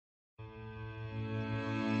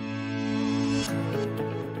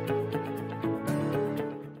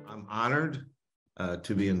honored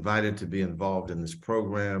to be invited to be involved in this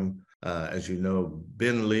program. As you know,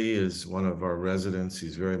 Ben Lee is one of our residents.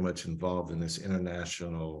 He's very much involved in this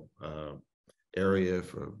international area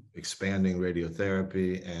for expanding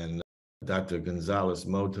radiotherapy. And Dr. Gonzalez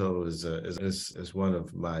Moto is one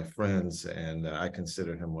of my friends, and I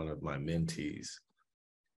consider him one of my mentees.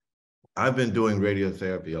 I've been doing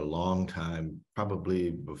radiotherapy a long time,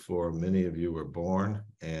 probably before many of you were born.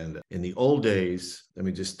 And in the old days, let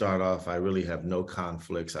me just start off, I really have no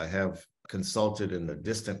conflicts. I have consulted in the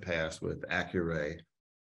distant past with Accuray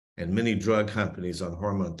and many drug companies on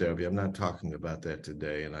hormone therapy. I'm not talking about that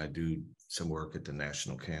today, and I do some work at the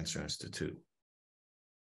National Cancer Institute.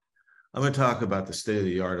 I'm going to talk about the state of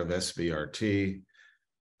the art of SBRT.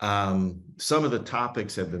 Some of the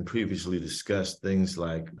topics have been previously discussed, things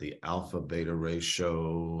like the alpha-beta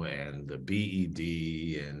ratio and the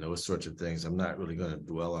BED and those sorts of things. I'm not really going to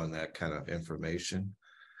dwell on that kind of information.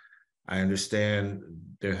 I understand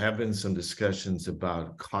there have been some discussions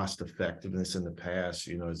about cost effectiveness in the past.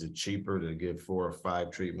 You know, is it cheaper to give 4 or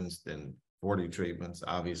 5 treatments than 40 treatments?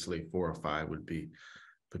 Obviously, 4 or 5 would be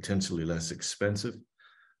potentially less expensive.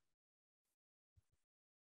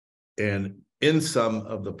 And in some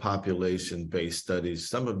of the population-based studies,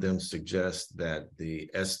 some of them suggest that the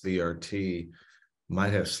SBRT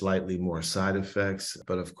might have slightly more side effects.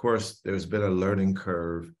 But of course, there's been a learning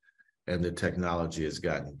curve and the technology has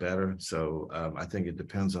gotten better. So I think it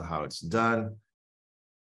depends on how it's done.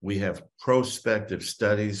 We have prospective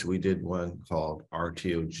studies. We did one called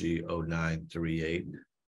RTOG 0938.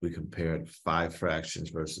 We compared 5 fractions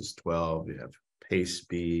versus 12. You have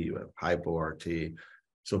PACE-B, you have hypo-RT.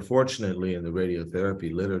 So fortunately, in the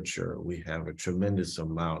radiotherapy literature, we have a tremendous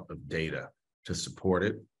amount of data to support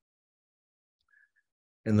it.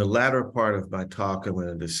 In the latter part of my talk, I'm going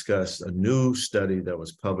to discuss a new study that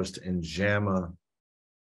was published in JAMA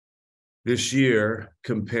this year,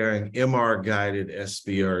 comparing MR-guided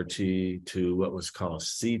SBRT to what was called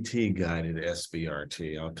CT-guided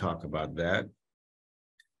SBRT. I'll talk about that.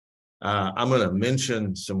 I'm going to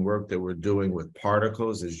mention some work that we're doing with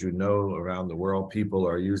particles. As you know, around the world, people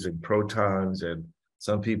are using protons, and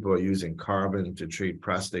some people are using carbon to treat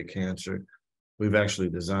prostate cancer. We've actually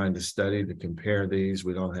designed a study to compare these.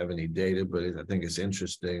 We don't have any data, but I think it's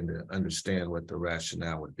interesting to understand what the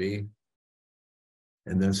rationale would be,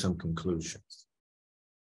 and then some conclusions.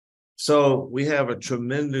 So we have a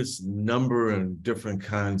tremendous number and different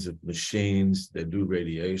kinds of machines that do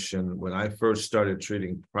radiation. When I first started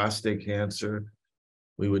treating prostate cancer,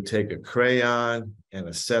 we would take a crayon and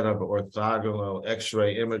a set of orthogonal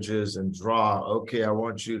X-ray images and draw, okay, I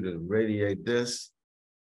want you to radiate this.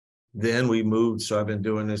 Then we moved, so I've been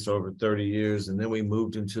doing this over 30 years, and then we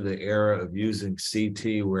moved into the era of using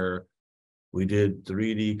CT, where we did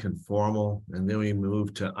 3D conformal, and then we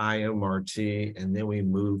moved to IMRT, and then we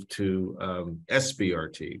moved to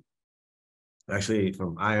SBRT. Actually,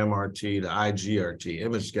 from IMRT to IGRT,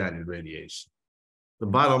 image-guided radiation. The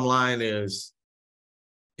bottom line is,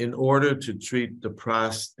 in order to treat the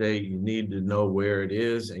prostate, you need to know where it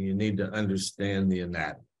is, and you need to understand the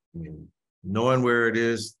anatomy. I mean, knowing where it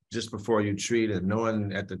is just before you treat and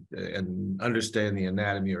knowing and understanding the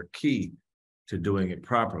anatomy are key to doing it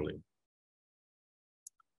properly.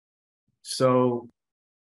 So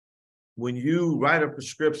when you write a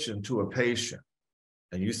prescription to a patient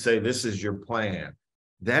and you say, this is your plan,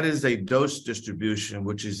 that is a dose distribution,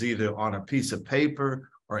 which is either on a piece of paper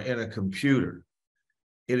or in a computer.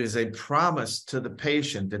 It is a promise to the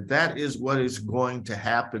patient that that is what is going to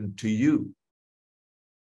happen to you.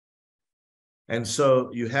 And so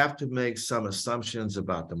you have to make some assumptions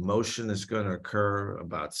about the motion that's going to occur,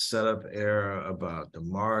 about setup error, about the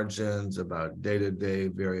margins, about day-to-day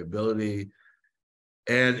variability.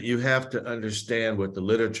 And you have to understand what the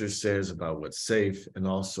literature says about what's safe and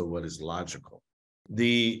also what is logical.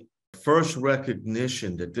 The first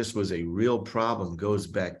recognition that this was a real problem goes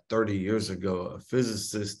back 30 years ago. A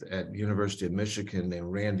physicist at the University of Michigan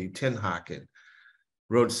named Randy Tinhocken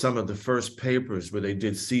wrote some of the first papers where they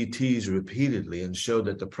did CTs repeatedly and showed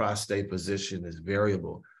that the prostate position is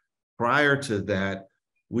variable. Prior to that,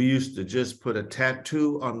 we used to just put a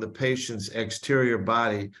tattoo on the patient's exterior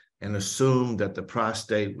body and assume that the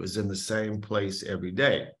prostate was in the same place every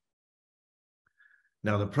day.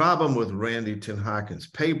 Now, the problem with Randy Tinhocken's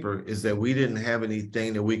paper is that we didn't have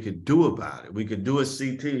anything that we could do about it. We could do a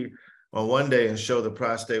CT on one day and show the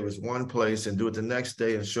prostate was one place and do it the next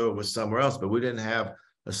day and show it was somewhere else, but we didn't have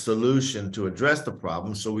a solution to address the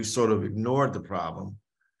problem, so we sort of ignored the problem.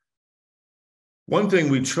 One thing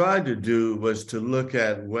we tried to do was to look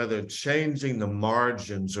at whether changing the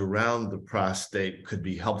margins around the prostate could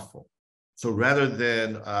be helpful. So rather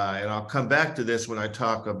than, and I'll come back to this when I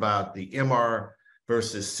talk about the MR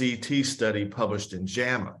versus CT study published in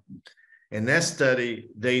JAMA. In that study,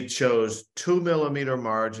 they chose 2 millimeter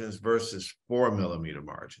margins versus 4 millimeter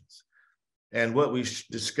margins. And what we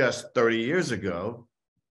discussed 30 years ago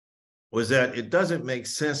was that it doesn't make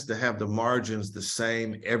sense to have the margins the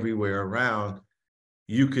same everywhere around.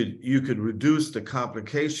 You could reduce the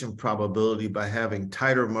complication probability by having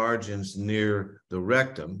tighter margins near the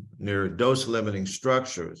rectum, near dose-limiting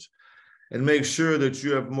structures, and make sure that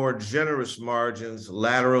you have more generous margins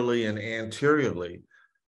laterally and anteriorly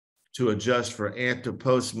to adjust for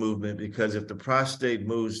ante-post movement, because if the prostate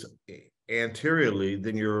moves anteriorly,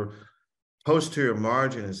 then your posterior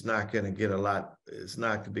margin is not going to get a lot, it's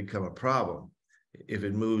not going to become a problem. If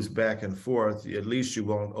it moves back and forth, at least you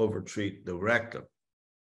won't overtreat the rectum.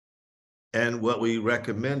 And what we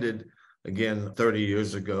recommended, again, 30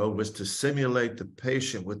 years ago, was to simulate the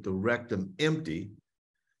patient with the rectum empty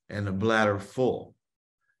and the bladder full.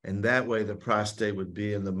 And that way the prostate would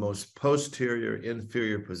be in the most posterior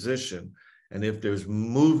inferior position. And if there's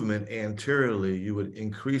movement anteriorly, you would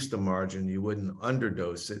increase the margin, you wouldn't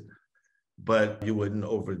underdose it, but you wouldn't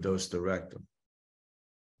overdose the rectum.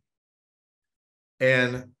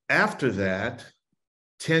 And after that,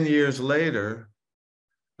 10 years later,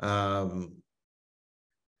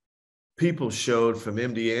 people showed from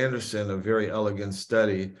MD Anderson, a very elegant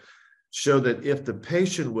study, showed that if the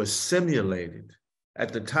patient was simulated,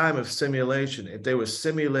 at the time of simulation, if they were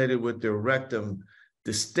simulated with their rectum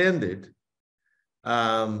distended,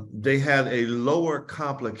 they had a lower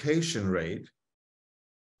complication rate,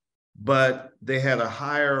 but they had a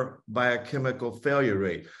higher biochemical failure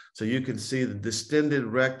rate. So you can see the distended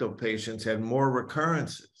rectal patients had more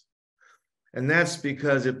recurrences. And that's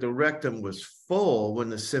because if the rectum was full when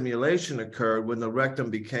the simulation occurred, when the rectum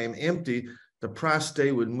became empty, the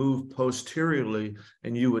prostate would move posteriorly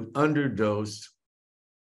and you would underdose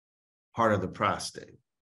part of the prostate.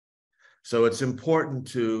 So it's important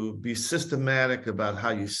to be systematic about how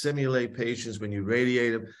you simulate patients when you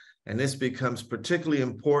radiate them. And this becomes particularly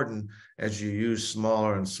important as you use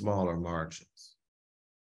smaller and smaller margins.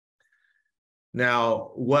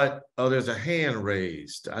 Now, there's a hand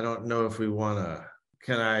raised. I don't know if we want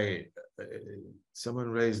to, someone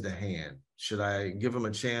raised a hand. Should I give them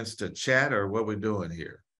a chance to chat, or what we're doing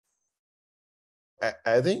here?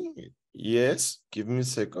 I think, yes. Give me a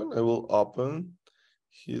second. I will open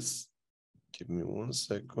give me 1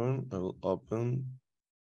 second. I will open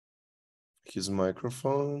his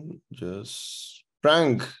microphone. Just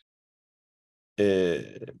Frank.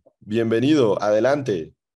 Bienvenido.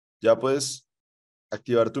 Adelante. Ya puedes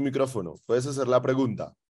activar tu micrófono. Puedes hacer la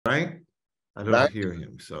pregunta. Frank? I don't hear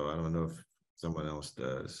him, so I don't know if someone else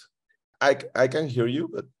does. I can hear you,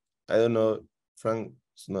 but I don't know. Frank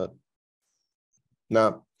is not.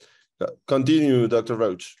 Now, continue, Dr.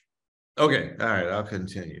 Roach. Okay, all right, I'll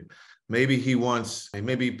continue. Maybe he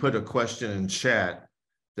put a question in chat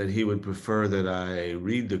that he would prefer that I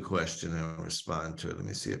read the question and respond to it. Let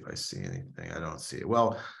me see if I see anything. I don't see it.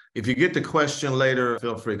 Well, if you get the question later,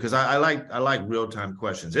 feel free, because I like real-time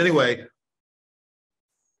questions. Anyway,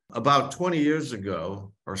 about 20 years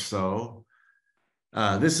ago or so,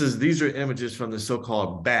 these are images from the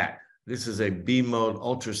so-called BAT. This is a B-mode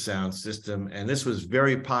ultrasound system, and this was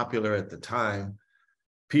very popular at the time.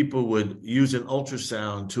 People would use an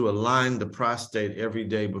ultrasound to align the prostate every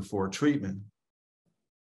day before treatment.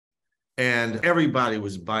 And everybody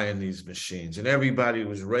was buying these machines, and everybody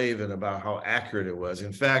was raving about how accurate it was.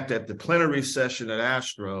 In fact, at the plenary session at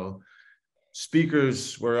Astro,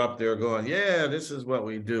 speakers were up there going, yeah, this is what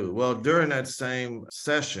we do. Well, during that same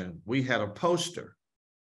session, we had a poster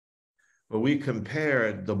where we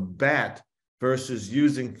compared the BAT versus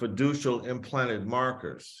using fiducial implanted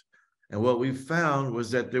markers. And what we found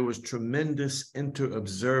was that there was tremendous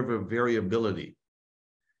inter-observer variability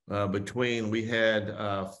we had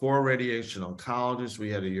 4 radiation oncologists, we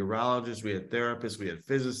had a urologist, we had therapists, we had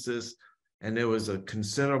physicists, and there was a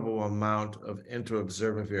considerable amount of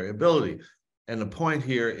inter-observer variability. And the point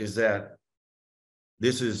here is that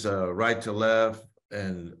this is right to left,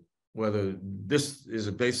 and whether this is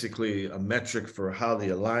basically a metric for how the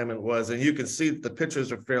alignment was. And you can see the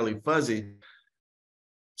pictures are fairly fuzzy.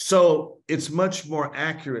 So it's much more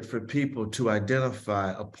accurate for people to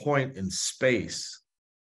identify a point in space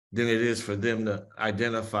than it is for them to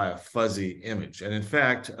identify a fuzzy image. And in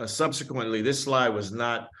fact, subsequently, this slide was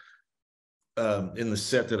not in the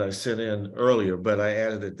set that I sent in earlier, but I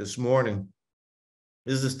added it this morning.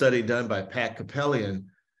 This is a study done by Pat Capellian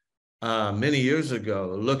many years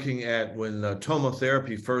ago, looking at when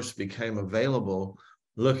tomotherapy first became available,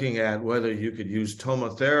 looking at whether you could use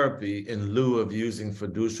tomotherapy in lieu of using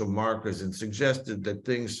fiducial markers, and suggested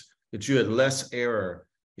that you had less error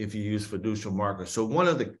if you use fiducial markers. So one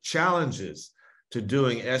of the challenges to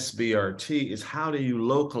doing SBRT is, how do you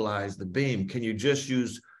localize the beam? Can you just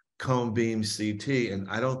use cone beam CT? And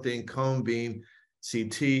I don't think cone beam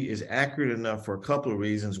CT is accurate enough for a couple of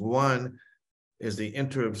reasons. One is the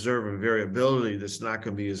inter-observer variability that's not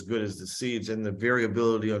going to be as good as the seeds, and the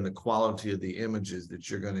variability on the quality of the images that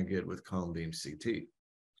you're going to get with cone beam CT.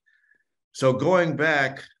 So going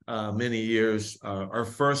back many years, our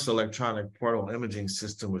first electronic portal imaging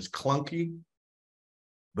system was clunky,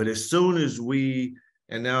 but as soon as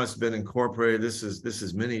and now it's been incorporated, this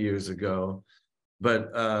is many years ago, but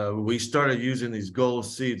we started using these gold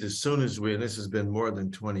seeds as soon as and this has been more than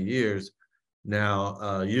 20 years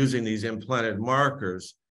now, using these implanted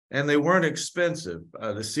markers, and they weren't expensive.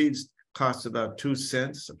 The seeds cost about 2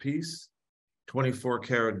 cents a piece, 24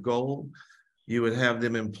 karat gold. You would have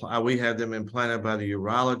them, we had them implanted by the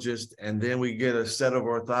urologist, and then we get a set of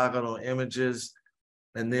orthogonal images,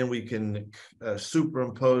 and then we can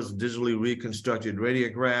superimpose digitally reconstructed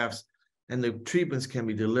radiographs, and the treatments can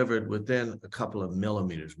be delivered within a couple of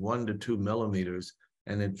millimeters, 1 to 2 millimeters,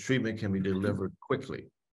 and the treatment can be delivered quickly.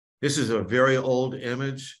 This is a very old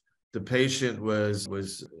image. The patient was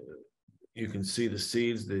you can see the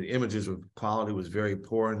seeds. The images of quality was very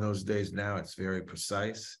poor in those days. Now it's very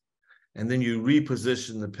precise. And then you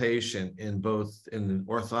reposition the patient in the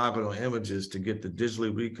orthogonal images to get the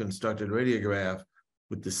digitally reconstructed radiograph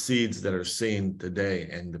with the seeds that are seen today,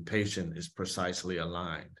 and the patient is precisely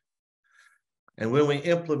aligned. And when we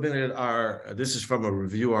implemented this is from a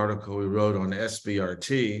review article we wrote on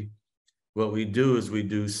SBRT, what we do is we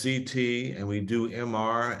do CT and we do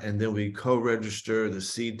MR, and then we co-register the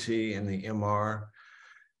CT and the MR,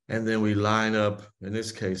 and then we line up. In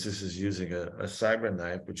this case, this is using a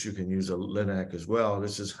CyberKnife, but you can use a Linac as well.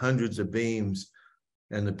 This is hundreds of beams,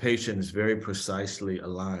 and the patient is very precisely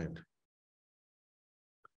aligned.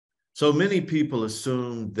 So many people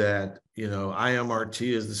assume that,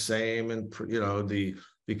 IMRT is the same, and,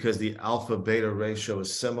 because the alpha beta ratio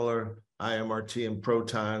is similar, IMRT and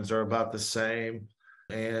protons are about the same,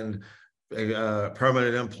 and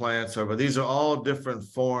permanent implants but these are all different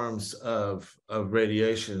forms of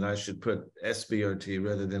radiation. I should put SBRT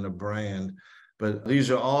rather than a brand, but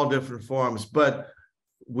these are all different forms. But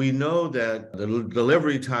we know that the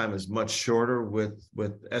delivery time is much shorter with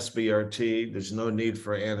SBRT. There's no need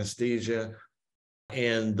for anesthesia.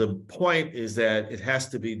 And the point is that it has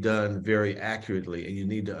to be done very accurately, and you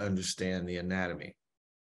need to understand the anatomy.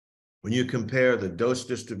 When you compare the dose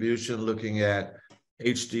distribution, looking at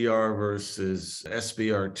HDR versus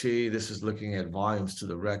SBRT, this is looking at volumes to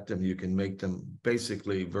the rectum. You can make them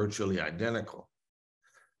basically virtually identical.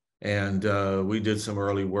 And we did some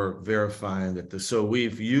early work verifying that so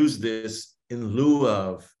we've used this in lieu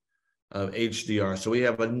of HDR. So we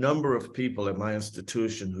have a number of people at my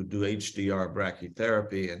institution who do HDR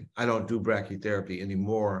brachytherapy, and I don't do brachytherapy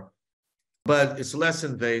anymore, but it's less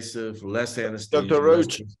invasive, less anesthesia. Dr.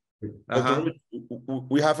 Roach, Dr. Roach,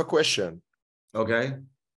 we have a question. Okay.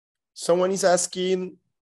 Someone is asking,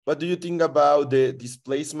 what do you think about the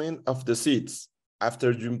displacement of the seeds?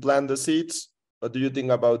 After you implant the seeds, what do you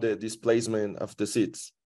think about the displacement of the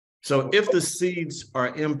seeds? So if the seeds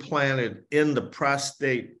are implanted in the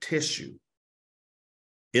prostate tissue,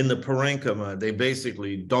 in the parenchyma, they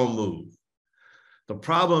basically don't move. The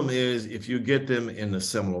problem is if you get them in the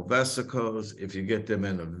seminal vesicles, if you get them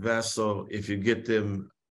in a vessel, if you get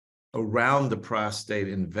them around the prostate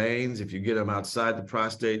in veins, if you get them outside the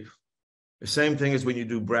prostate. The same thing as when you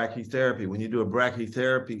do brachytherapy. When you do a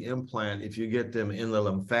brachytherapy implant, if you get them in the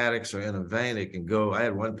lymphatics or in a vein, it can go. I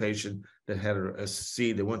had one patient that had a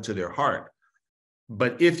seed that went to their heart.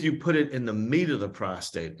 But if you put it in the meat of the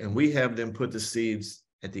prostate, and we have them put the seeds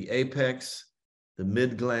at the apex, the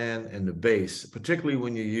midgland, and the base, particularly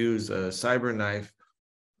when you use a CyberKnife,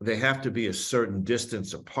 they have to be a certain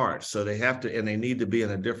distance apart. So they have to, and they need to be in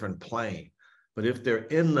a different plane. But if they're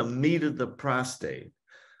in the meat of the prostate,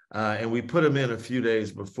 and we put them in a few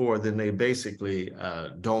days before, then they basically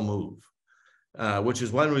don't move, which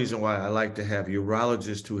is one reason why I like to have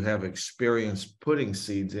urologists who have experience putting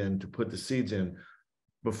seeds in to put the seeds in.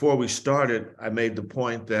 Before we started, I made the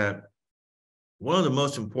point that one of the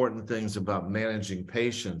most important things about managing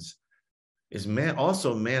patients is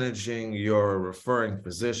also managing your referring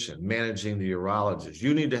physician, managing the urologist.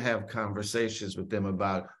 You need to have conversations with them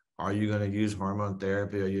about, are you going to use hormone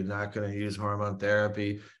therapy? Are you not going to use hormone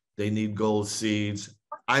therapy? They need gold seeds.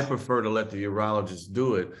 I prefer to let the urologist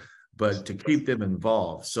do it, but to keep them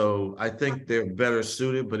involved. So I think they're better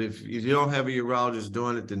suited, but if you don't have a urologist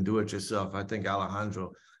doing it, then do it yourself. I think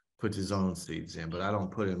Alejandro puts his own seeds in, but I don't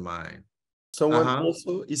put in mine. Someone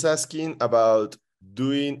also is asking about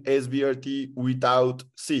doing SBRT without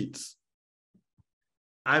seeds.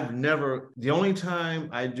 The only time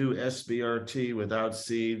I do SBRT without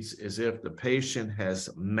seeds is if the patient has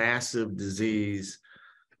massive disease,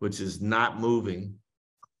 which is not moving,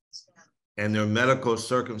 and their medical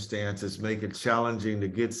circumstances make it challenging to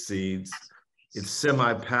get seeds. It's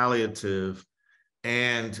semi-palliative,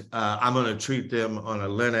 and I'm going to treat them on a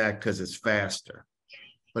Linac because it's faster.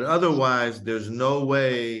 But otherwise, there's no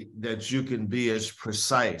way that you can be as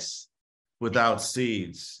precise without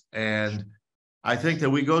seeds. And I think that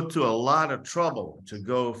we go to a lot of trouble to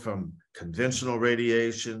go from conventional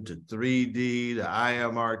radiation to 3D to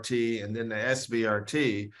IMRT and then the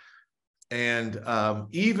SBRT. And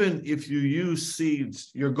even if you use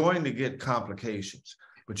seeds, you're going to get complications,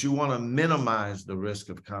 but you want to minimize the risk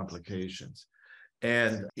of complications.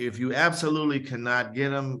 And if you absolutely cannot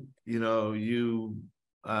get them,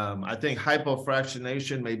 I think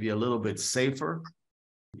hypofractionation may be a little bit safer,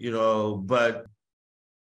 but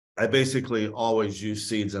I basically always use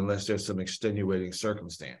seeds unless there's some extenuating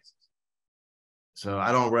circumstances. So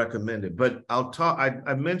I don't recommend it, but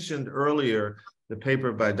I mentioned earlier the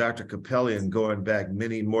paper by Dr. Capellian going back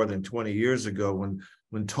more than 20 years ago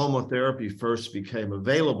when tomotherapy first became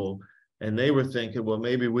available, and they were thinking, well,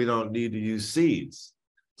 maybe we don't need to use seeds,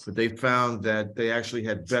 but they found that they actually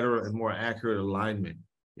had better and more accurate alignment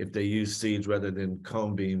if they use seeds rather than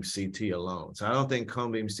cone beam CT alone. So I don't think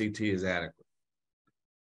cone beam CT is adequate.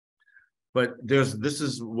 But this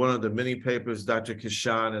is one of the many papers Dr.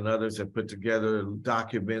 Kishan and others have put together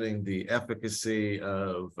documenting the efficacy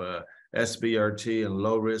of SBRT in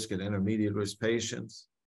low risk and intermediate risk patients.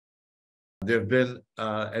 There have been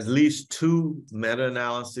at least 2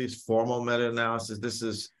 meta-analyses, formal meta-analysis. This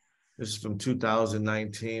is from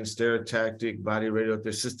 2019, stereotactic body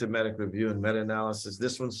radiotherapy, systematic review and meta-analysis.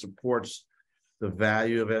 This one supports the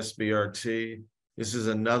value of SBRT. This is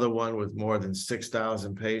another one with more than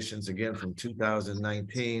 6,000 patients, again from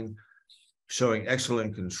 2019, showing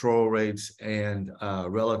excellent control rates and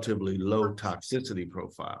relatively low toxicity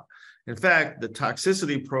profile. In fact, the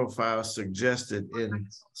toxicity profile suggested in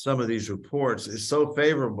some of these reports is so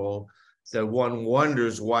favorable that one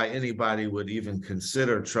wonders why anybody would even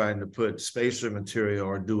consider trying to put spacer material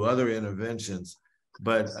or do other interventions,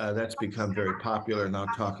 but that's become very popular, and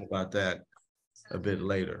I'll talk about that a bit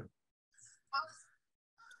later.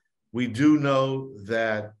 We do know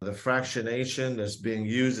that the fractionation that's being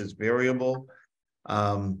used is variable.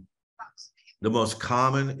 The most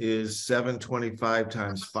common is 725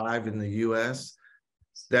 times 5 in the US.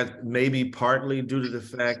 That may be partly due to the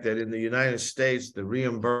fact that in the United States, the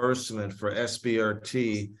reimbursement for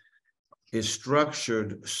SBRT is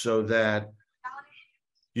structured so that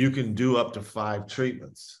you can do up to 5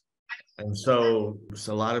 treatments. And so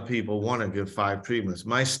a lot of people want to give 5 treatments.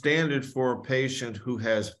 My standard for a patient who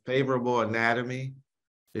has favorable anatomy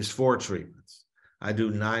is 4 treatments. I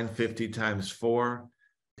do 950 times 4.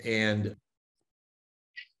 And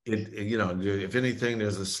if anything,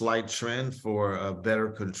 there's a slight trend for a better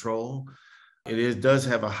control. It does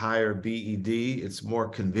have a higher BED. It's more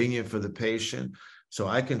convenient for the patient. So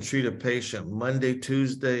I can treat a patient Monday,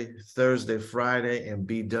 Tuesday, Thursday, Friday, and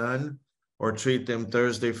be done, or treat them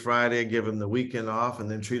Thursday, Friday, give them the weekend off, and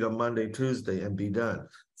then treat them Monday, Tuesday, and be done.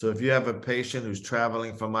 So if you have a patient who's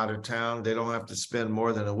traveling from out of town, they don't have to spend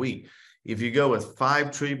more than a week. If you go with 5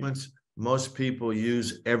 treatments, most people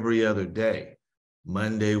use every other day.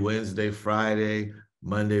 Monday, Wednesday, Friday,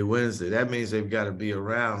 Monday, Wednesday. That means they've got to be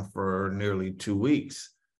around for nearly 2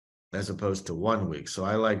 weeks as opposed to 1 week. So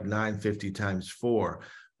I like 950 times 4.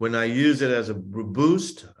 When I use it as a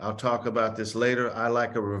boost, I'll talk about this later. I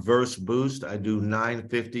like a reverse boost. I do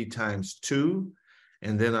 950 times 2,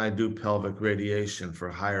 and then I do pelvic radiation for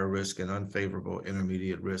higher risk and unfavorable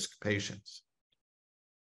intermediate risk patients.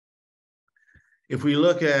 If we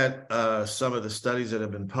look at some of the studies that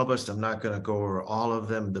have been published, I'm not going to go over all of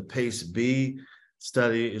them. The PACE-B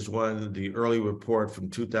study is the early report from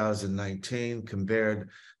 2019, compared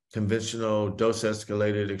conventional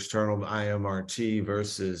dose-escalated external IMRT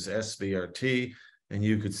versus SBRT, and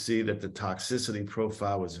you could see that the toxicity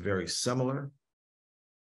profile was very similar.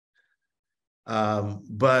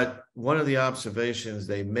 But one of the observations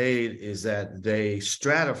they made is that they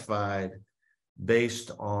stratified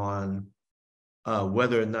based on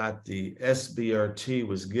whether or not the SBRT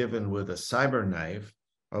was given with a CyberKnife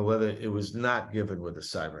or whether it was not given with a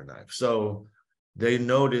CyberKnife. So they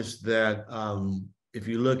noticed that if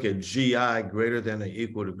you look at GI greater than or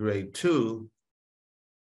equal to grade 2,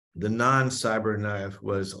 the non-CyberKnife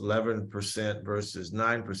was 11% versus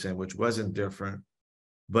 9%, which wasn't different.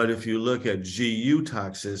 But if you look at GU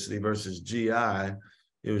toxicity versus GI,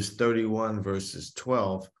 it was 31 versus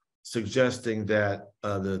 12, suggesting that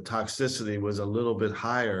the toxicity was a little bit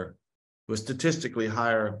higher, was statistically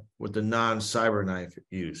higher with the non-CyberKnife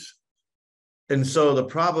use. And so the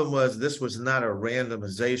problem was this was not a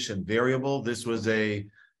randomization variable. This was a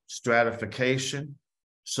stratification.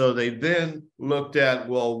 So they then looked at,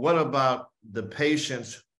 well, what about the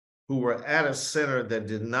patients who were at a center that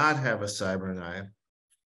did not have a CyberKnife?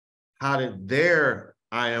 How did their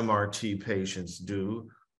IMRT patients do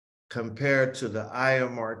compared to the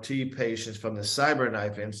IMRT patients from the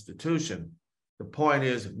CyberKnife institution? The point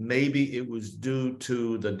is, maybe it was due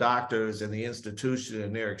to the doctors and the institution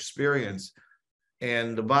and their experience.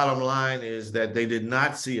 And the bottom line is that they did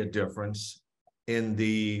not see a difference in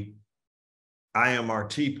the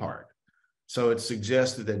IMRT part. So it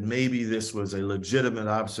suggested that maybe this was a legitimate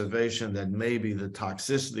observation, that maybe the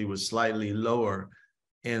toxicity was slightly lower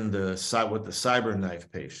in the with the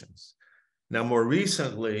CyberKnife patients. Now, more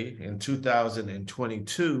recently, in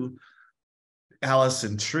 2022,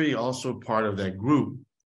 Allison Tree, also part of that group,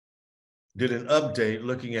 did an update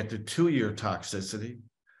looking at the 2-year toxicity.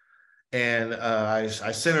 And I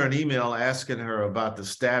sent her an email asking her about the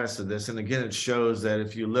status of this. And again, it shows that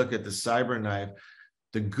if you look at the CyberKnife,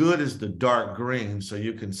 the good is the dark green. So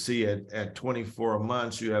you can see it at 24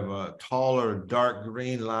 months, you have a taller dark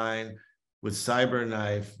green line with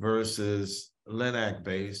CyberKnife versus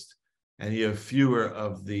Linac-based, and you have fewer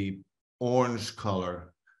of the orange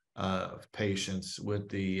color patients with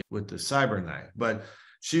the CyberKnife. But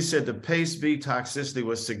she said the PACE-B toxicity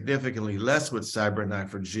was significantly less with CyberKnife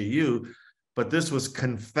for GU, but this was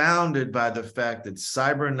confounded by the fact that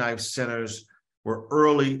CyberKnife centers were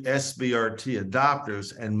early SBRT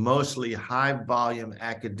adopters and mostly high-volume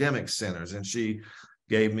academic centers. And she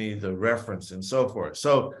gave me the reference and so forth.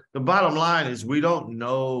 So the bottom line is we don't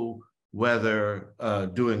know whether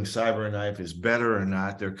doing CyberKnife is better or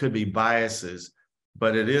not. There could be biases,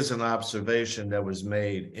 but it is an observation that was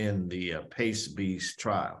made in the PACE-B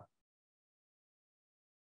trial.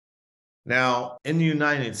 Now, in the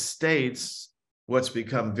United States, what's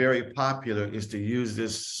become very popular is to use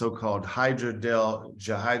this so-called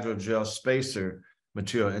hydrogel spacer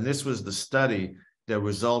material. And this was the study that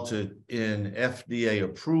resulted in FDA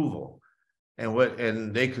approval.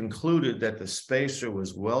 And they concluded that the spacer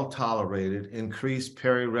was well tolerated, increased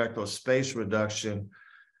perirectal space reduction,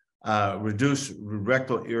 reduced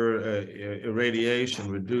rectal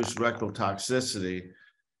irradiation, reduced rectal toxicity,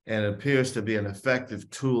 and appears to be an effective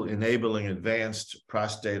tool enabling advanced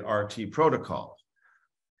prostate RT protocols.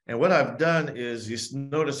 And what I've done is, you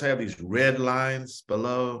notice I have these red lines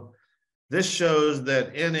below. This shows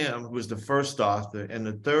that NM, who was the first author, and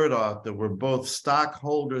the third author were both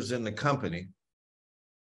stockholders in the company.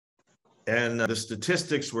 And the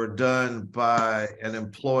statistics were done by an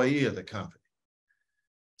employee of the company.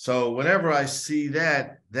 So whenever I see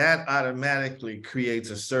that, that automatically creates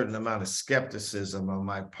a certain amount of skepticism on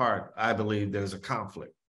my part. I believe there's a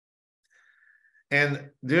conflict. And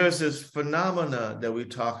there's this phenomena that we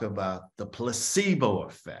talk about, the placebo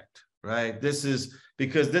effect, right? This is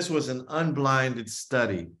because this was an unblinded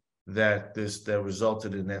study that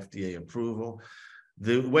resulted in FDA approval.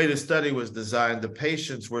 The way the study was designed, the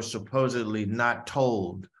patients were supposedly not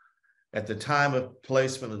told at the time of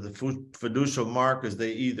placement of the fiducial markers,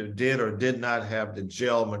 they either did or did not have the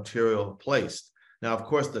gel material placed. Now, of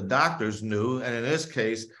course, the doctors knew, and in this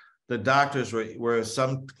case, the doctors were in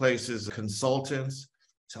some places consultants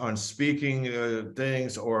on speaking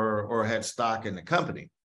things or had stock in the company.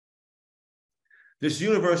 This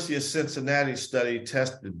University of Cincinnati study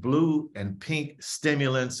tested blue and pink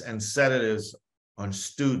stimulants and sedatives on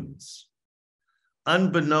students.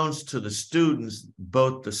 Unbeknownst to the students,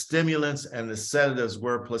 both the stimulants and the sedatives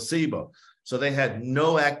were placebo. So they had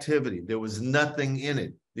no activity. There was nothing in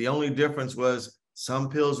it. The only difference was some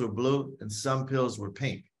pills were blue and some pills were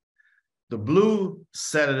pink. The blue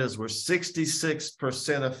sedatives were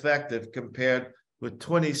 66% effective compared with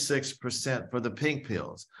 26% for the pink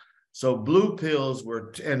pills. So blue pills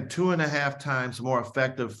were 2.5 times more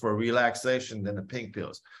effective for relaxation than the pink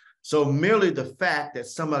pills. So merely the fact that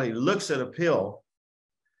somebody looks at a pill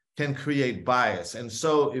can create bias. And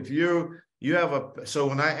so if so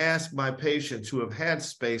when I ask my patients who have had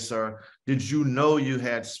spacer, did you know you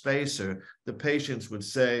had spacer? The patients would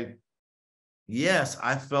say, yes,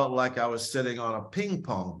 I felt like I was sitting on a ping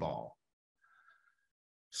pong ball.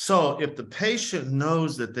 So if the patient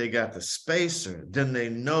knows that they got the spacer, then they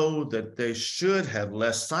know that they should have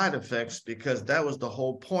less side effects, because that was the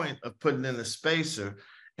whole point of putting in the spacer.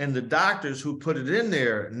 And the doctors who put it in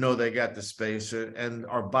there know they got the spacer and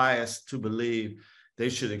are biased to believe they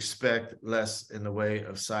should expect less in the way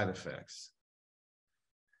of side effects.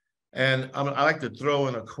 And I like to throw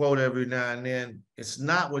in a quote every now and then. It's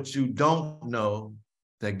not what you don't know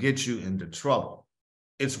that gets you into trouble.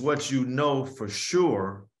 It's what you know for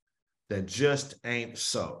sure that just ain't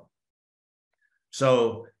so.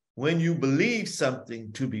 So when you believe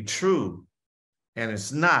something to be true and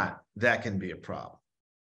it's not, that can be a problem.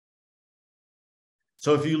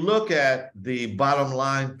 So if you look at the bottom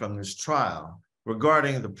line from this trial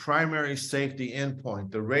regarding the primary safety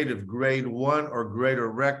endpoint, the rate of grade 1 or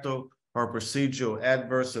greater rectal or procedural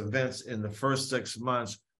adverse events in the first 6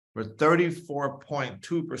 months were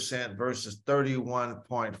 34.2% versus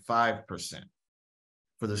 31.5%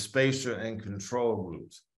 for the spacer and control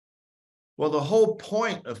groups. Well, the whole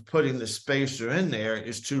point of putting the spacer in there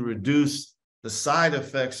is to reduce the side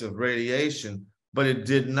effects of radiation, but it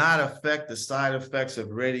did not affect the side effects of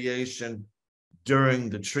radiation during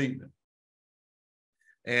the treatment.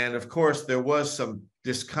 And of course, there was some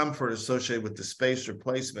discomfort associated with the spacer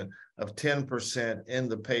placement of 10% in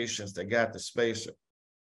the patients that got the spacer.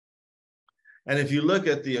 And if you look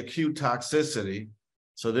at the acute toxicity,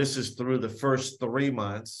 so this is through the first 3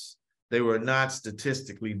 months, they were not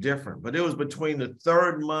statistically different, but it was between the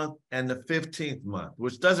 3rd month and the 15th month,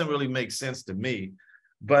 which doesn't really make sense to me.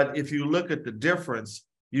 But if you look at the difference,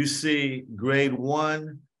 you see grade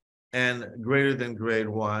 1 and greater than grade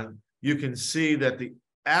 1, you can see that the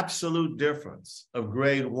absolute difference of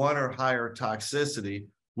grade 1 or higher toxicity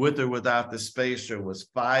with or without the spacer was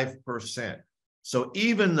 5%. So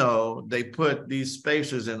even though they put these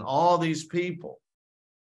spacers in all these people,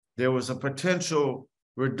 there was a potential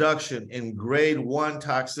reduction in grade 1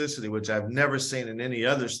 toxicity, which I've never seen in any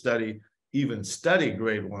other study even study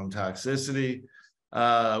grade 1 toxicity,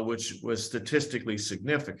 which was statistically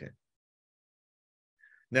significant.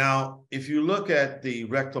 Now, if you look at the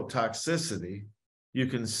rectal toxicity, you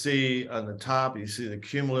can see on the top, you see the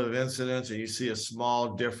cumulative incidence, and you see a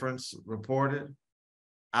small difference reported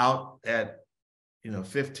out at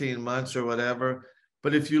 15 months or whatever.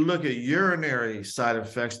 But if you look at urinary side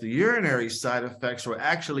effects, the urinary side effects were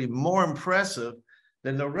actually more impressive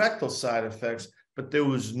than the rectal side effects, but there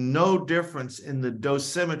was no difference in the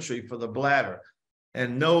dosimetry for the bladder,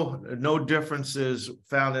 and no differences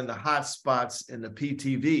found in the hot spots in the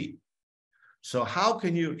PTV. So how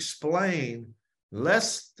can you explain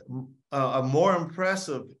a more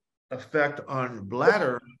impressive effect on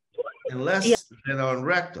bladder and less than on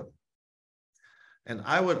rectum? And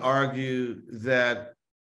I would argue that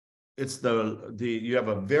it's you have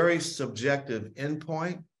a very subjective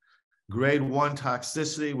endpoint, grade 1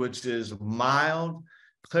 toxicity, which is mild,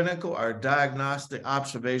 clinical or diagnostic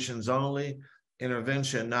observations only,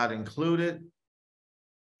 intervention not included,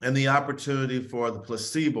 and the opportunity for the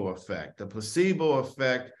placebo effect. The placebo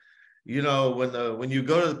effect, when you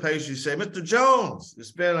go to the patient, you say, Mr. Jones,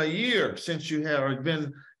 it's been a year since you had, or it's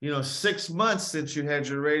been 6 months since you had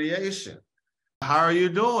your radiation. How are you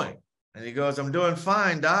doing? And he goes, I'm doing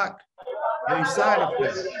fine, doc. Any side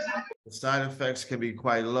effects? The side effects can be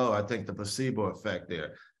quite low. I think the placebo effect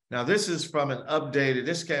there. Now, this is from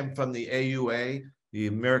this came from the AUA, the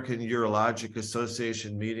American Urologic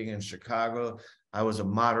Association meeting in Chicago. I was a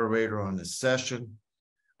moderator on this session.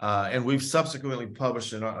 And we've subsequently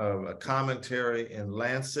published a commentary in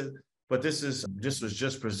Lancet, but this was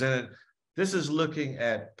just presented. This is looking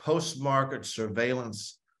at post-market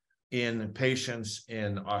surveillance in patients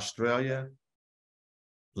in Australia,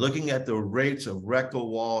 looking at the rates of rectal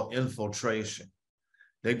wall infiltration.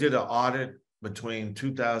 They did an audit between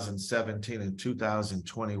 2017 and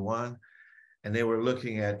 2021, and they were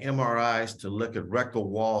looking at MRIs to look at rectal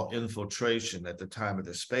wall infiltration at the time of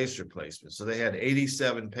the spacer placement. So they had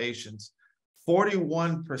 87 patients,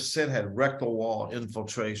 41% had rectal wall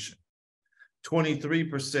infiltration,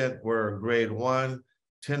 23% were grade 1,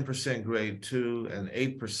 10% grade 2, and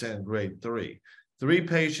 8% grade 3. 3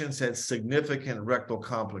 patients had significant rectal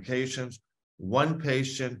complications. 1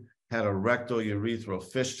 patient had a rectal urethral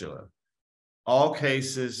fistula. All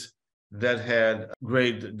cases that had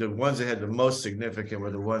the ones that had the most significant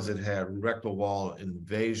were the ones that had rectal wall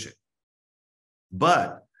invasion.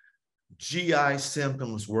 But GI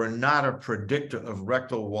symptoms were not a predictor of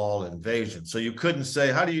rectal wall invasion. So you couldn't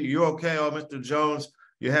say, you're okay, oh, Mr. Jones,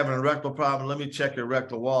 you're having a rectal problem, let me check your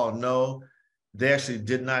rectal wall. No, they actually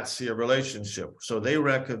did not see a relationship. So they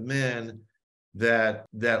recommend that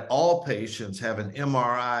all patients have an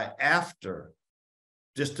MRI after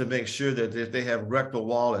just to make sure that if they have rectal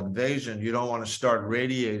wall invasion, you don't want to start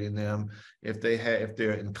radiating them. If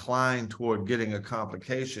they're inclined toward getting a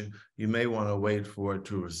complication, you may want to wait for it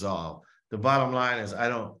to resolve. The bottom line is I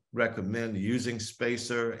don't recommend using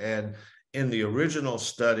spacer. And in the original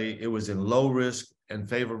study, it was in low risk and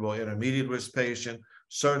favorable intermediate risk patient.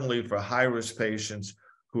 Certainly for high risk patients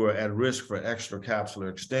who are at risk for extracapsular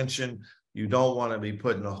extension, you don't want to be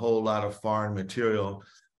putting a whole lot of foreign material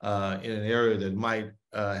in an area that might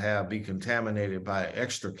be contaminated by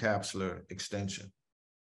extracapsular extension.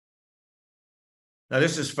 Now,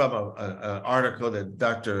 this is from an article that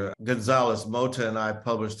Dr. Gonzalez-Mota and I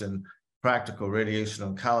published in Practical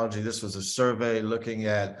Radiation Oncology. This was a survey looking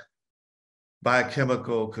at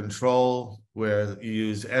biochemical control where you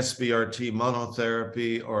use SBRT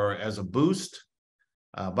monotherapy or as a boost.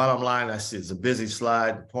 Bottom line, I see it's a busy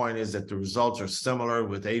slide. The point is that the results are similar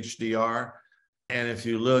with HDR. And if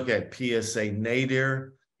you look at PSA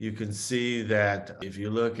nadir, you can see that if you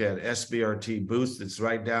look at SBRT boost, it's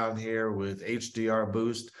right down here with HDR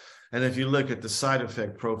boost. And if you look at the side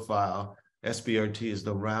effect profile, SBRT is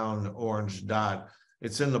the round orange dot.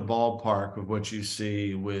 It's in the ballpark of what you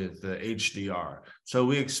see with HDR. So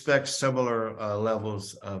we expect similar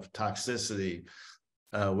levels of toxicity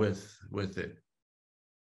with it.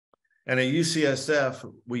 And at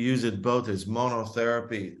UCSF, we use it both as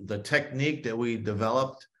monotherapy. The technique that we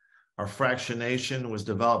developed, our fractionation, was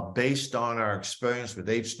developed based on our experience with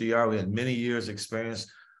HDR. We had many years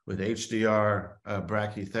experience with HDR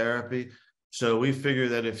brachytherapy. So we figure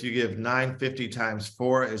that if you give 950 times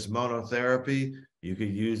 4 as monotherapy, you could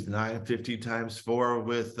use 950 times 4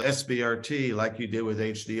 with SBRT like you did with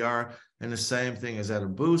HDR, and the same thing as at a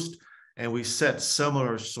boost. And we set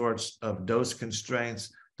similar sorts of dose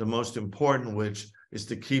constraints, the most important which is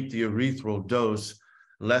to keep the urethral dose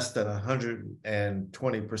less than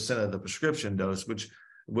 120% of the prescription dose,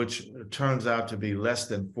 which turns out to be less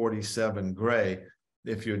than 47 gray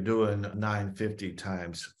if you're doing 950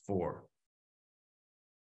 times 4.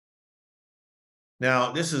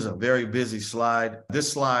 Now, this is a very busy slide.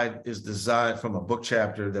 This slide is designed from a book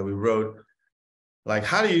chapter that we wrote. Like,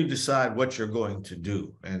 how do you decide what you're going to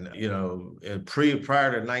do? And, you know,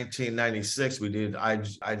 prior to 1996, we did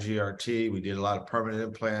IGRT, we did a lot of permanent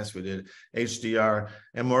implants, we did HDR,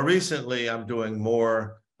 and more recently, I'm doing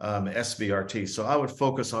more SBRT. So I would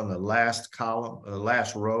focus on the last column, the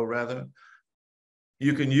last row rather.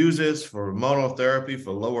 You can use this for monotherapy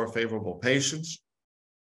for lower favorable patients.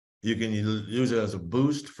 You can use it as a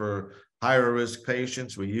boost for higher risk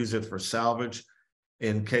patients. We use it for salvage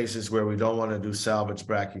in cases where we don't want to do salvage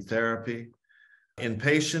brachytherapy. In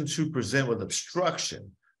patients who present with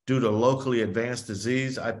obstruction due to locally advanced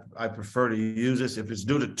disease, I prefer to use this. If it's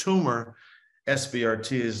due to tumor,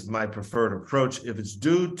 SBRT is my preferred approach. If it's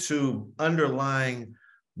due to underlying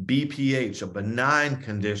BPH, a benign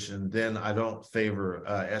condition, then I don't favor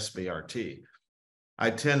SBRT. I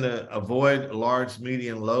tend to avoid large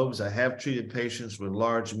median lobes. I have treated patients with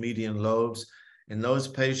large median lobes. In those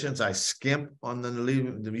patients, I skimp on the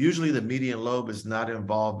usually the median lobe is not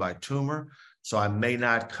involved by tumor, so I may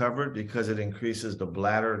not cover it because it increases the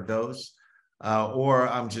bladder dose, or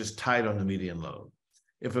I'm just tight on the median lobe.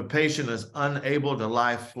 If a patient is unable to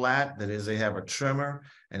lie flat, that is, they have a tremor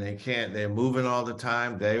and they're moving all the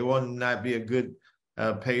time, they will not be a good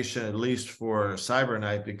patient, at least for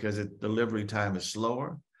CyberKnife, because delivery time is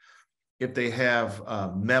slower. If they have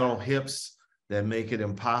metal hips that make it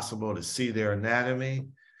impossible to see their anatomy,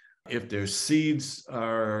 if their seeds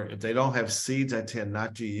if they don't have seeds, I tend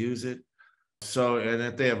not to use it. So, and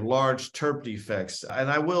if they have large TERP defects, and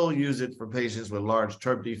I will use it for patients with large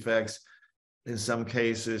TERP defects in some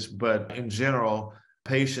cases, but in general,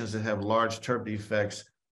 patients that have large TERP defects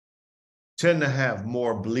tend to have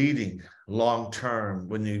more bleeding long-term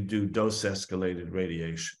when you do dose-escalated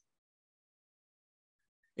radiation.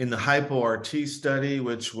 In the hypo-RT study,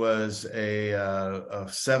 which was a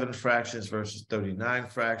 7 fractions versus 39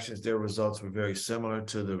 fractions, their results were very similar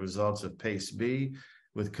to the results of PACE-B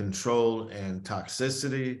with control and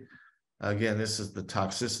toxicity. Again, this is the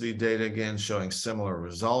toxicity data, again, showing similar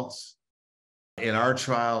results. In our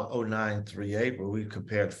trial 0938, where we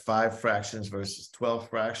compared 5 fractions versus 12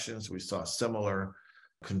 fractions, we saw similar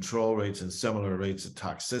control rates and similar rates of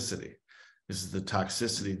toxicity. This is the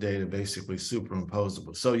toxicity data, basically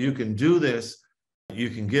superimposable. So you can do this, you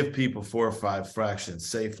can give people 4 or 5 fractions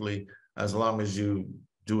safely, as long as you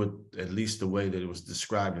do it at least the way that it was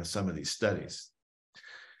described in some of these studies.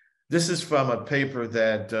 This is from a paper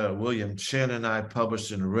that William Chin and I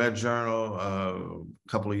published in the Red Journal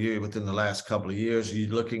within the last couple of years. You're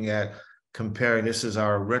looking at comparing, this is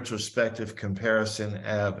our retrospective comparison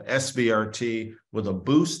of SBRT with a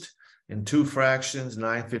boost in 2 fractions,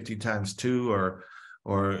 950 times 2 or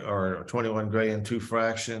 21 gray in 2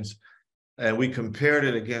 fractions. And we compared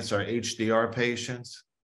it against our HDR patients.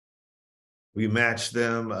 We matched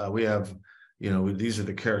them. We have, these are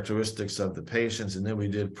the characteristics of the patients. And then we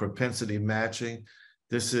did propensity matching.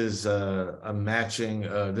 This is a matching.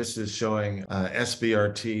 This is showing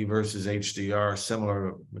SBRT versus HDR,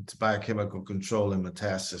 similar to biochemical control and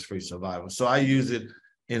metastasis-free survival. So I use it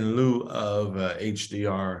in lieu of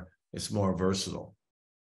HDR. It's more versatile.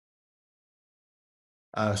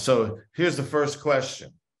 So here's the first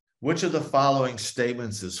question. Which of the following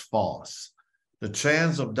statements is false? The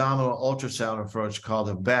transabdominal ultrasound approach called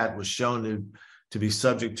the BAT was shown to be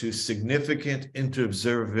subject to significant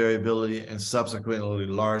inter-observed variability and subsequently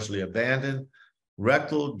largely abandoned.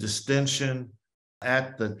 Rectal distension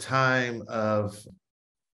at the time of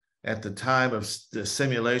the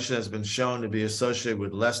simulation has been shown to be associated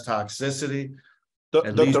with less toxicity.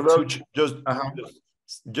 Dr. Roach,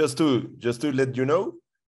 just to let you know,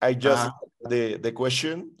 I just the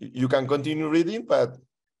question. You can continue reading, but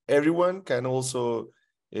everyone can also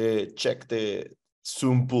check the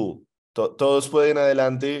Zoom pool. Todos pueden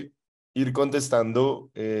adelante ir contestando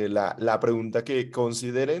la pregunta que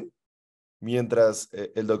consideren mientras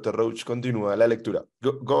el Dr. Roach continúa la lectura.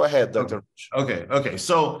 Go ahead, Dr. Roach. Okay.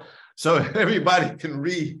 So everybody can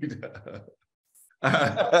read.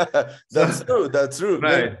 That's true.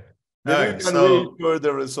 Right. Then we can wait for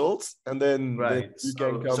the results, and then you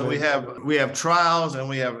can comment. So we have trials, and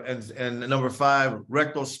we have and number 5,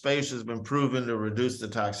 rectal space has been proven to reduce the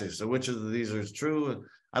toxicity. So which of these is true?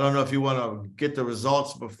 I don't know if you want to get the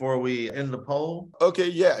results before we end the poll. Okay,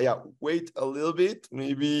 yeah. Wait a little bit.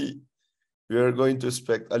 Maybe we are going to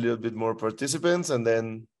expect a little bit more participants, and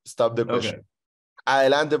then stop the question. Okay.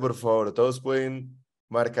 Adelante, por favor. Todos pueden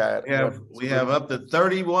marcar. We have up to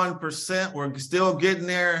 31%. We're still getting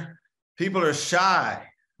there. People are shy.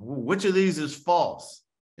 Which of these is false?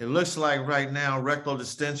 It looks like right now rectal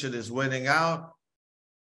distension is winning out.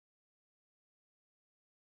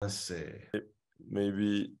 Let's see.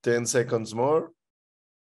 Maybe 10 seconds more.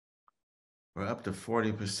 We're up to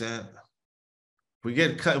 40%. If we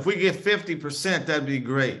get 50%, that'd be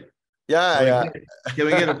great. Yeah. Can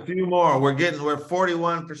we get a few more? We're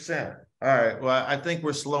 41%. All right. Well, I think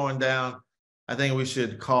we're slowing down. I think we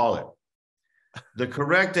should call it. The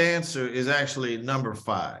correct answer is actually number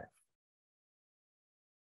 5.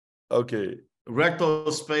 Okay. Rectal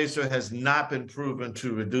spacer has not been proven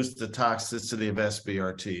to reduce the toxicity of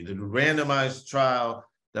SBRT. The randomized trial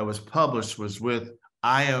that was published was with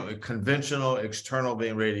conventional external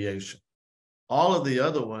beam radiation. All of the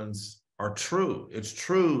other ones are true. It's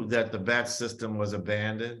true that the BAT system was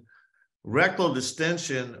abandoned. Rectal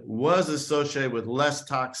distension was associated with less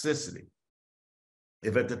toxicity.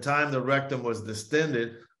 If at the time the rectum was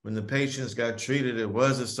distended, when the patients got treated, it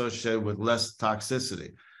was associated with less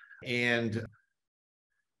toxicity. And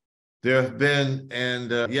there have been,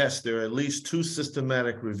 yes, there are at least 2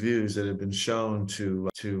 systematic reviews that have been shown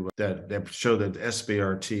that show that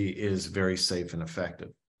SBRT is very safe and effective,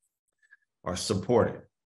 or supported.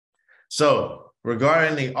 So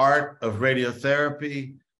regarding the art of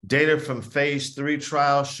radiotherapy, data from phase 3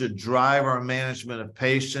 trials should drive our management of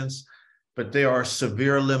patients, but there are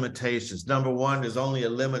severe limitations. Number 1, there's only a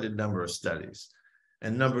limited number of studies.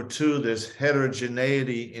 And number 2, there's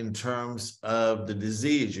heterogeneity in terms of the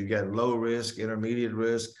disease. You got low risk, intermediate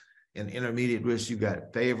risk, and intermediate risk, you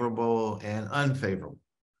got favorable and unfavorable.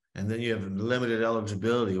 And then you have limited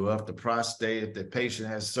eligibility. Well, if the prostate, if the patient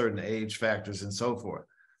has certain age factors and so forth.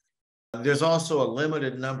 There's also a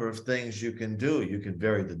limited number of things you can do. You can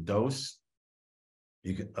vary the dose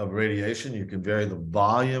of radiation, you can vary the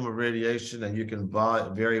volume of radiation, and you can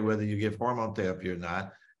vary whether you give hormone therapy or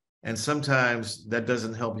not. And sometimes that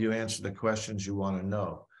doesn't help you answer the questions you want to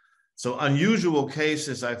know. So unusual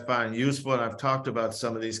cases I find useful, and I've talked about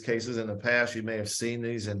some of these cases in the past. You may have seen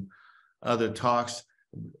these in other talks.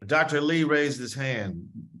 Dr. Lee raised his hand.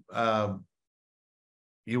 Ben,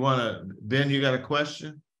 you got a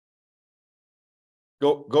question?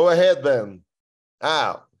 Go ahead, Ben.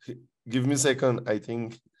 Give me a second. I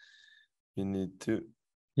think you need to.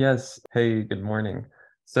 Yes. Hey, good morning.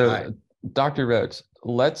 So, Hi. Dr. Roach,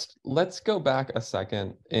 let's go back a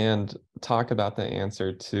second and talk about the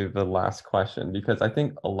answer to the last question, because I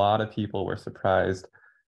think a lot of people were surprised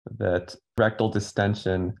that rectal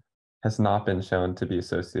distension has not been shown to be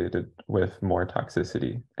associated with more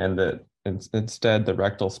toxicity, and that instead the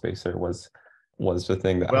rectal spacer was the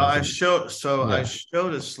thing that. Well, I showed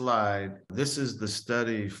a slide. This is the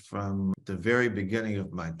study from the very beginning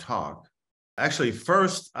of my talk. Actually,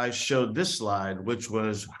 first I showed this slide, which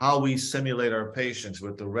was how we simulate our patients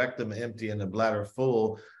with the rectum empty and the bladder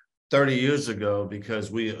full 30 years ago,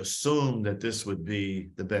 because we assumed that this would be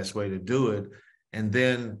the best way to do it. And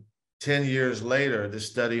then 10 years later, the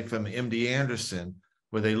study from MD Anderson,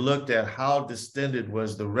 where they looked at how distended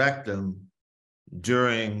was the rectum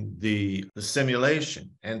during the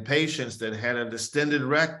simulation, and patients that had a distended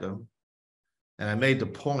rectum, and I made the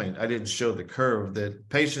point, I didn't show the curve, that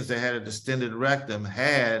patients that had a distended rectum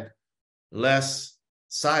had less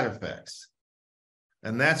side effects.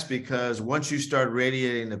 And that's because once you start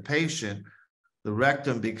radiating the patient, the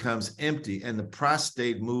rectum becomes empty and the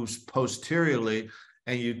prostate moves posteriorly,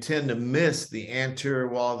 and you tend to miss the anterior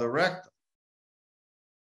wall of the rectum.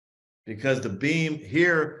 Because the beam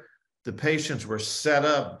here, the patients were set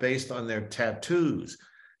up based on their tattoos.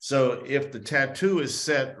 So if the tattoo is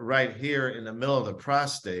set right here in the middle of the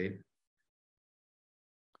prostate,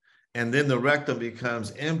 and then the rectum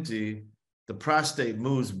becomes empty, the prostate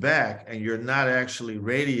moves back and you're not actually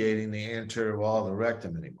radiating the anterior wall of the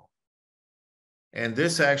rectum anymore. And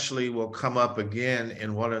this actually will come up again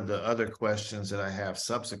in one of the other questions that I have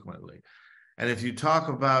subsequently. And if you talk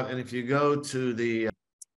about, and if you go to the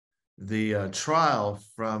trial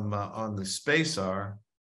from on the SPACER,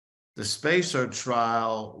 the SPACER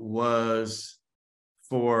trial was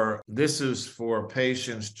this is for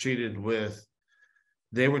patients treated with,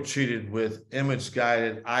 they were treated with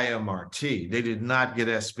image-guided IMRT. They did not get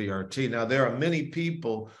SBRT. Now, there are many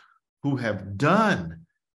people who have done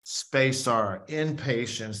SPACER in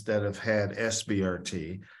patients that have had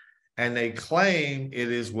SBRT, and they claim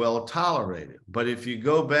it is well tolerated. But if you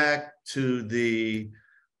go back to the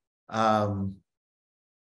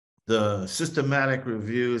systematic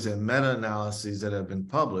reviews and meta-analyses that have been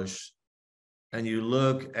published, and you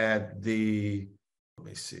look at the, let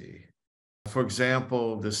me see, for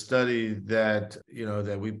example, the study that,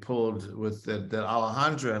 that we pulled with that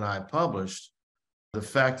Alejandra and I published, the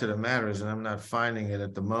fact of the matter is, and I'm not finding it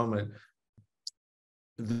at the moment,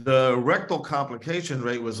 the rectal complication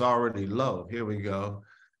rate was already low. Here we go.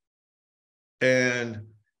 And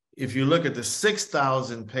if you look at the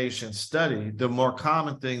 6,000 patient study, the more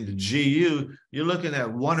common thing, the GU, you're looking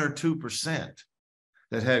at 1 or 2%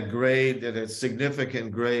 that had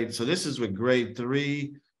significant grade. So this is with grade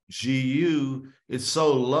 3 GU. It's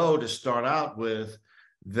so low to start out with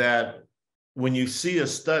that when you see a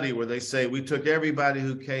study where they say, we took everybody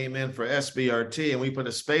who came in for SBRT and we put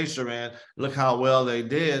a spacer in, look how well they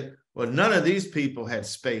did. Well, none of these people had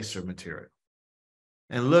spacer material.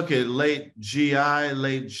 And look at late GI,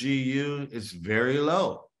 late GU, it's very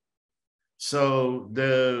low. So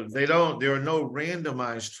there are no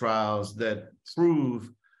randomized trials that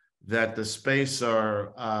prove that the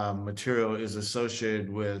spacer material is associated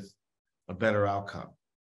with a better outcome.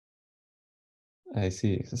 I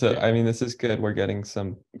see. So, I mean, this is good. We're getting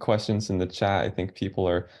some questions in the chat. I think people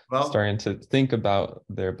are starting to think about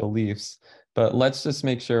their beliefs, but let's just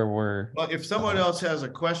make sure Well, if someone else has a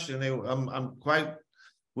question, I'm quite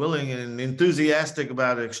willing and enthusiastic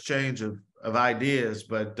about an exchange of ideas,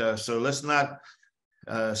 but so let's not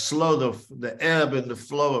slow the ebb and the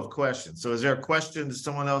flow of questions. So is there a question that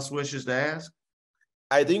someone else wishes to ask?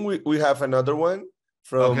 I think we have another one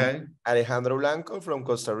from Alejandro Blanco from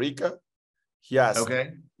Costa Rica. He asked,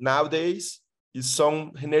 nowadays, is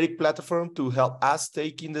some genetic platform to help us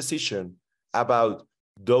taking decision about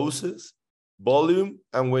doses, volume,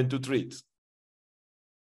 and when to treat?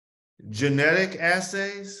 Genetic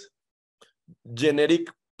assays? Genetic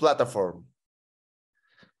platform.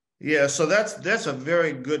 Yeah, so that's a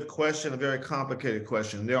very good question, a very complicated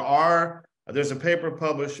question. There's a paper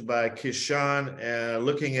published by Kishan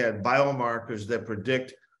looking at biomarkers that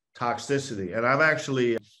predict toxicity. And I've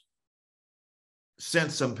actually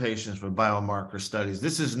sent some patients for biomarker studies.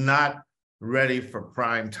 This is not ready for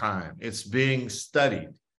prime time. It's being studied.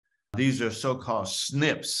 These are so-called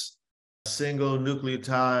SNPs, single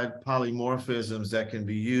nucleotide polymorphisms that can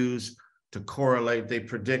be used to correlate. They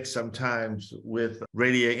predict sometimes with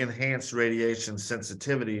enhanced radiation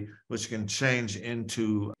sensitivity, which can change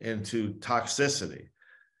into toxicity.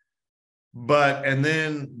 And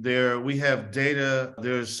then we have data,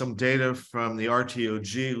 there's some data from the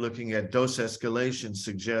RTOG looking at dose escalation,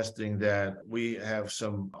 suggesting that we have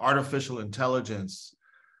some artificial intelligence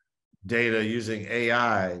data using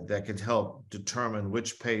AI that could help determine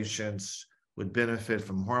which patients would benefit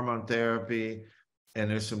from hormone therapy. And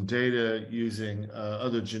there's some data using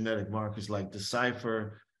other genetic markers like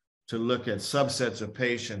Decipher to look at subsets of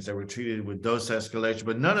patients that were treated with dose escalation,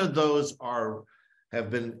 but none of those have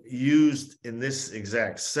been used in this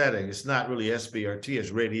exact setting. It's not really SBRT,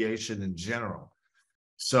 it's radiation in general.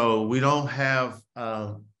 So we don't have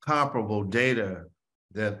comparable data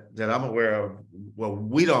that I'm aware of. Well,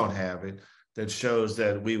 we don't have it that shows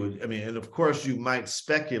that we would, I mean, and of course you might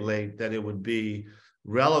speculate that it would be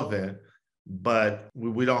relevant, but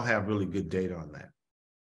we don't have really good data on that.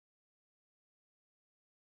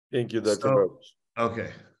 Thank you, Dr. So, Roach.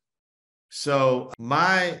 okay. So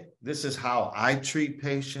this is how I treat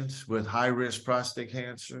patients with high-risk prostate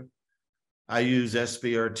cancer. I use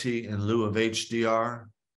SBRT in lieu of HDR.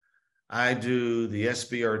 I do the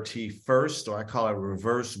SBRT first, or I call it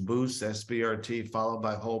reverse boost SBRT, followed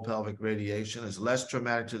by whole pelvic radiation. It's less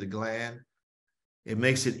traumatic to the gland. It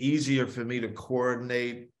makes it easier for me to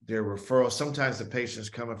coordinate their referral. Sometimes the patient's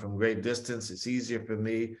coming from great distance. It's easier for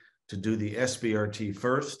me to do the SBRT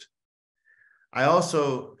first. I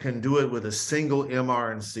also can do it with a single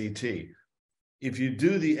MR and CT. If you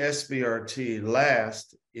do the SBRT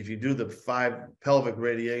last, if you do the 5 pelvic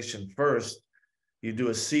radiation first, you do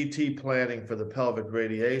a CT planning for the pelvic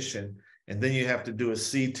radiation, and then you have to do a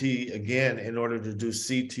CT again in order to do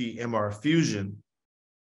CT MR fusion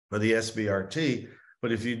for the SBRT.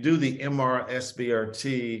 But if you do the MR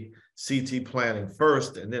SBRT CT planning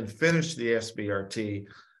first and then finish the SBRT,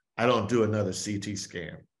 I don't do another CT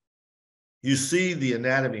scan. You see the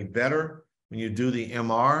anatomy better when you do the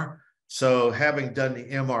MR. So having done the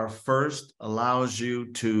MR first allows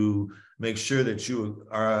you to make sure that you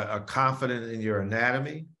are confident in your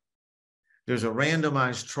anatomy. There's a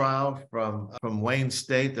randomized trial from Wayne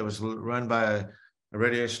State that was run by a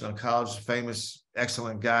radiation oncologist, famous,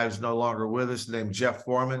 excellent guy who's no longer with us, named Jeff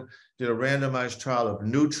Foreman. Did a randomized trial of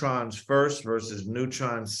neutrons first versus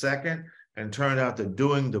neutrons second, and turned out that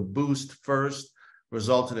doing the boost first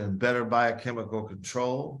resulted in better biochemical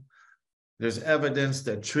control. There's evidence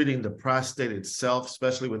that treating the prostate itself,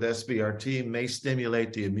 especially with SBRT, may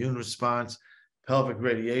stimulate the immune response. Pelvic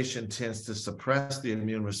radiation tends to suppress the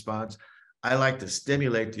immune response. I like to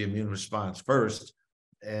stimulate the immune response first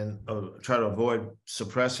and try to avoid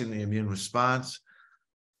suppressing the immune response.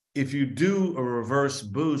 If you do a reverse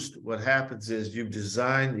boost, what happens is you've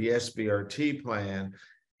designed the SBRT plan,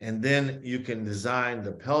 and then you can design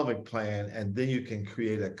the pelvic plan, and then you can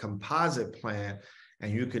create a composite plan,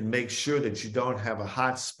 and you can make sure that you don't have a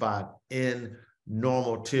hot spot in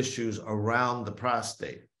normal tissues around the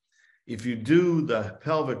prostate. If you do the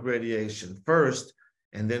pelvic radiation first,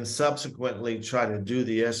 and then subsequently try to do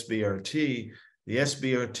the SBRT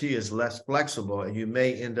is less flexible, and you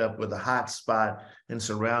may end up with a hot spot in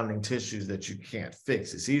surrounding tissues that you can't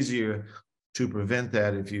fix. It's easier to prevent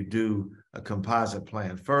that if you do a composite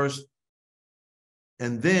plan first.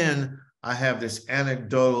 And then I have this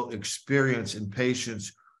anecdotal experience in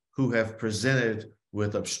patients who have presented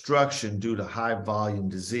with obstruction due to high volume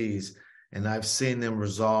disease, and I've seen them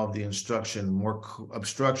resolve the obstruction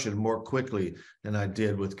more quickly than I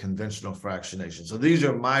did with conventional fractionation. So these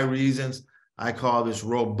are my reasons. I call this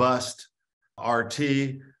robust RT.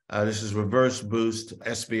 This is reverse boost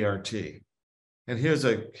SBRT. And here's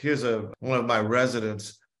one of my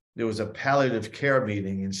residents. There was a palliative care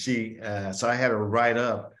meeting, and so I had to write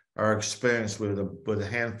up our experience with a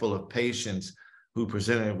handful of patients who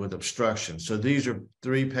presented with obstruction. So these are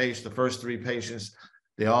the first 3 patients.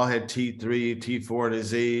 They all had T3, T4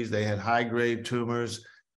 disease. They had high-grade tumors.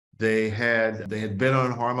 They had been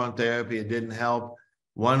on hormone therapy. It didn't help.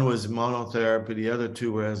 One was monotherapy. The other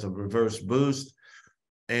 2 were as a reverse boost.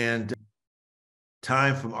 And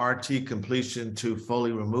time from RT completion to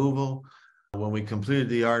Foley removal. When we completed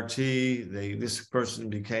the RT, this person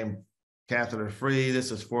became catheter-free.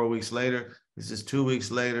 This is 4 weeks later. This is 2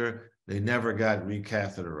 weeks later. They never got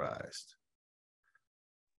recatheterized.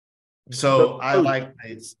 So I like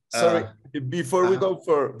this. Sorry, before we go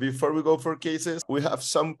for cases, we have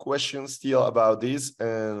some questions still about this,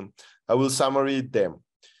 and I will summarize them.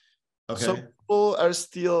 Okay. So people are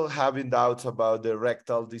still having doubts about the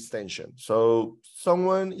rectal distension. So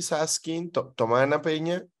someone is asking, Tomana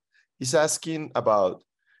Peña is asking about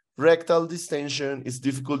rectal distension is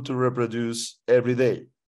difficult to reproduce every day.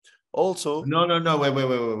 Also, No,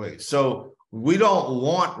 wait. So we don't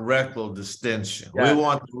want rectal distension. Yeah. We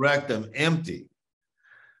want the rectum empty.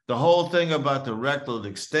 The whole thing about the rectal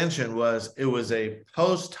extension was it was a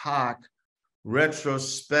post hoc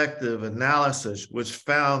retrospective analysis, which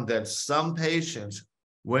found that some patients,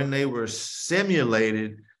 when they were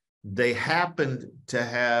simulated, they happened to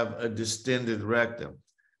have a distended rectum.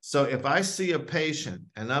 So if I see a patient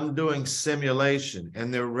and I'm doing simulation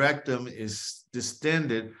and their rectum is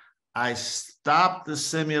distended, I stop the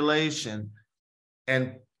simulation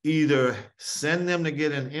and either send them to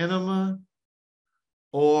get an enema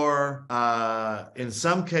or in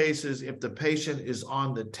some cases, if the patient is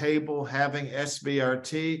on the table having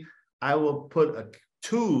SBRT, I will put a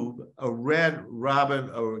tube, a red robin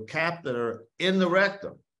or a catheter in the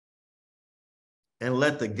rectum and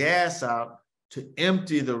let the gas out to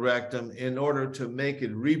empty the rectum in order to make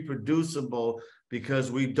it reproducible,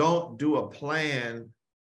 because we don't do a plan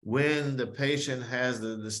when the patient has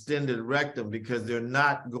the distended rectum, because they're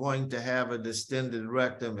not going to have a distended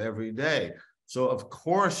rectum every day. So of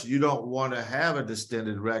course you don't want to have a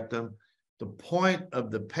distended rectum. The point of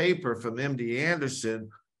the paper from MD Anderson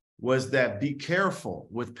was that be careful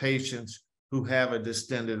with patients who have a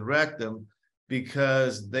distended rectum,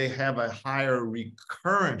 because they have a higher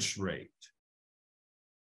recurrence rate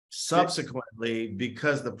subsequently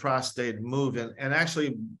because the prostate moved. And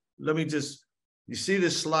actually, let me just, you see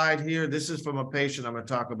this slide here? This is from a patient I'm going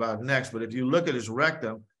to talk about next. But if you look at his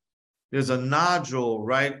rectum, there's a nodule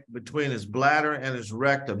right between his bladder and his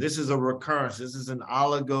rectum. This is a recurrence. This is an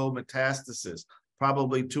oligometastasis,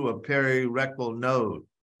 probably to a perirectal node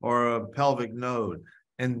or a pelvic node.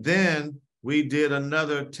 And then we did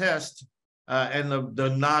another test and the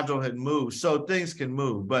nodule had moved. So things can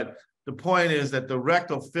move. But the point is that the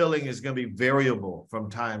rectal filling is going to be variable from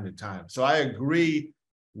time to time. So I agree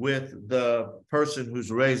with the person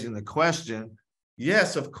who's raising the question.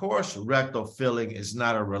 Yes, of course, rectal filling is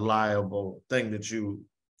not a reliable thing that you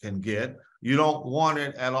can get. You don't want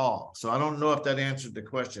it at all. So I don't know if that answered the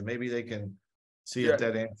question. Maybe they can see if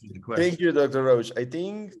that answers the question. Thank you, Dr. Roach. I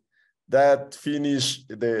think that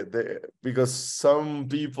finished because some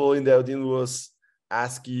people in the audience was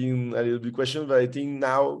asking a little bit question, but I think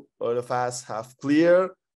now all of us have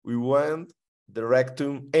clear. We want the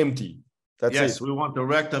rectum empty. That's it. Yes, we want the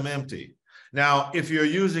rectum empty. Now, if you're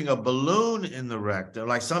using a balloon in the rectum,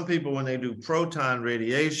 like some people when they do proton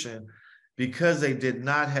radiation, because they did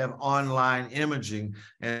not have online imaging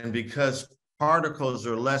and because particles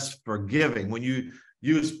are less forgiving, when you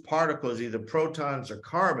use particles, either protons or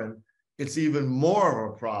carbon, it's even more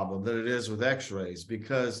of a problem than it is with X-rays,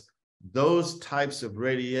 because those types of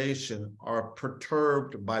radiation are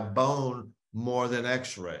perturbed by bone more than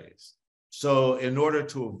X-rays. So in order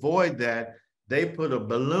to avoid that, they put a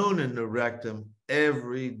balloon in the rectum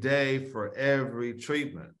every day for every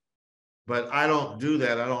treatment. But I don't do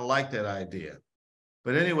that. I don't like that idea.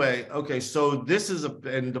 But anyway, okay, so this is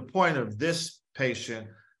and the point of this patient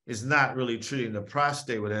is not really treating the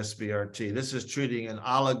prostate with SBRT. This is treating an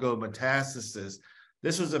oligometastasis.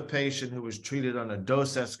 This was a patient who was treated on a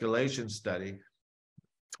dose escalation study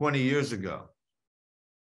 20 years ago.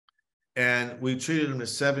 And we treated him to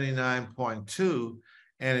 79.2,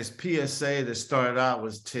 and his PSA that started out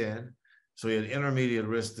was 10. So he had intermediate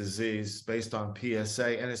risk disease based on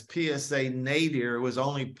PSA, and his PSA nadir was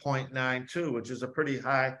only 0.92, which is a pretty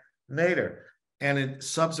high nadir. And it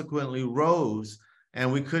subsequently rose,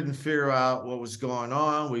 and we couldn't figure out what was going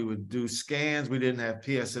on. We would do scans. We didn't have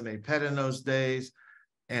PSMA PET in those days.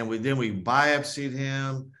 And then we biopsied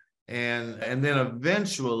him. And then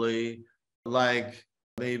eventually, like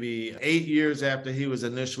maybe 8 years after he was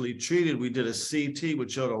initially treated, we did a CT,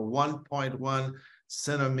 which showed a 1.1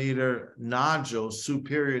 centimeter nodule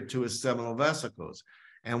superior to his seminal vesicles.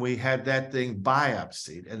 And we had that thing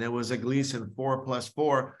biopsied, and there was a Gleason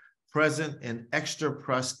 4+4 present in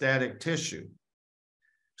extraprostatic tissue.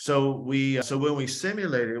 So when we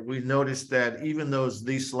simulated, we noticed that even though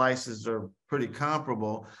these slices are pretty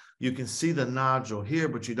comparable, you can see the nodule here,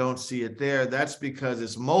 but you don't see it there. That's because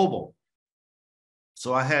it's mobile.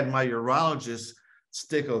 So I had my urologist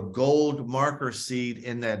stick a gold marker seed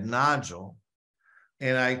in that nodule,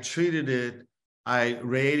 and I treated it. I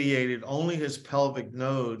radiated only his pelvic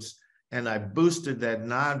nodes, and I boosted that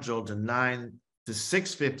nodule to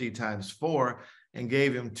 650 times 4 and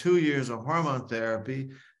gave him 2 years of hormone therapy.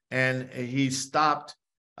 And he stopped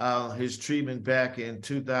his treatment back in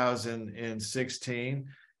 2016.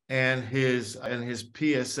 And his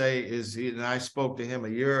PSA is, and I spoke to him a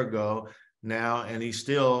year ago now, and he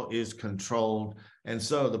still is controlled. And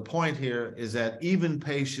so the point here is that even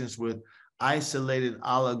patients with isolated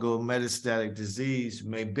oligometastatic disease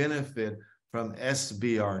may benefit from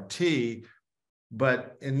SBRT,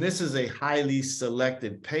 and this is a highly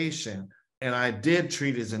selected patient, and I did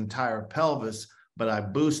treat his entire pelvis, but I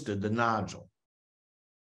boosted the nodule.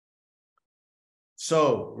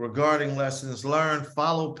 So regarding lessons learned,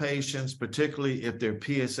 follow patients, particularly if their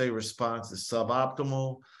PSA response is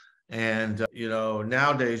suboptimal. And,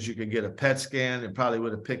 nowadays you could get a PET scan. It probably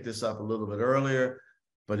would have picked this up a little bit earlier.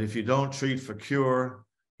 But if you don't treat for cure,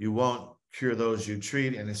 you won't cure those you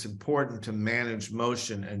treat. And it's important to manage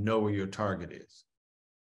motion and know where your target is.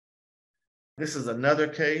 This is another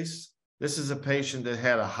case. This is a patient that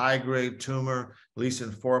had a high-grade tumor,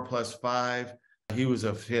 Lesion 4+5.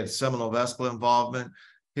 He had seminal vesicle involvement.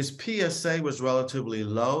 His PSA was relatively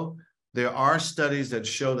low. There are studies that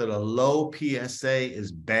show that a low PSA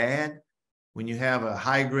is bad when you have a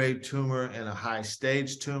high-grade tumor and a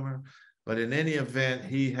high-stage tumor. But in any event,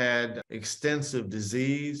 he had extensive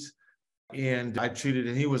disease, and I treated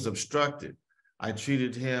him. He was obstructed. I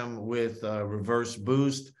treated him with reverse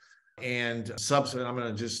boost, and subsequent,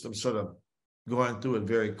 I'm sort of going through it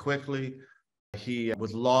very quickly.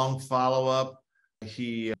 With long follow-up,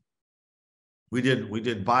 we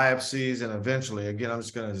did biopsies, and eventually, again, I'm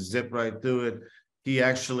just going to zip right through it. He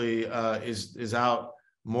actually is out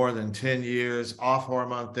more than 10 years, off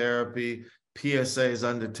hormone therapy. PSA is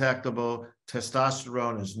undetectable.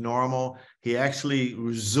 Testosterone is normal. He actually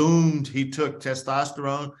he took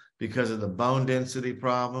testosterone because of the bone density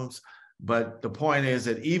problems. But the point is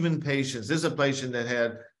that even patients, this is a patient that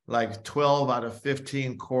had like 12 out of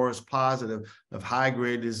 15 cores positive of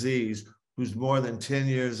high-grade disease, who's more than 10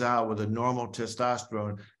 years out with a normal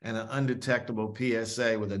testosterone and an undetectable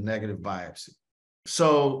PSA with a negative biopsy.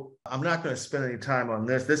 So I'm not going to spend any time on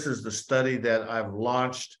this. This is the study that I've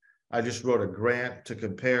launched. I just wrote a grant to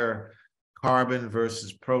compare carbon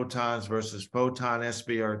versus protons versus photon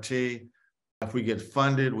SBRT. If we get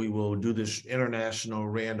funded, we will do this international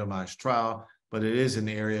randomized trial, but it is an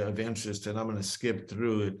area of interest, and I'm going to skip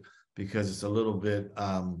through it because it's a little bit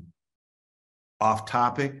off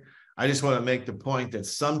topic. I just want to make the point that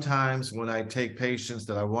sometimes when I take patients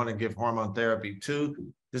that I want to give hormone therapy to,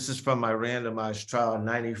 this is from my randomized trial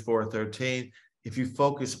 9413. If you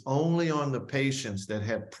focus only on the patients that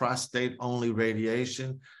had prostate-only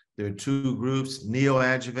radiation, there are two groups,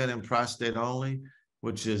 neoadjuvant and prostate-only,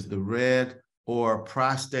 which is the red, or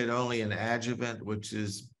prostate-only and adjuvant, which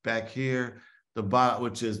is back here,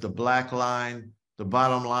 which is the black line. The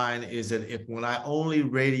bottom line is that when I only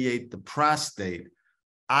radiate the prostate,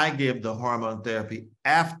 I give the hormone therapy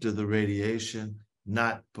after the radiation,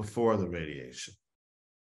 not before the radiation.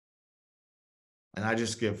 And I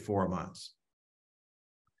just give 4 months.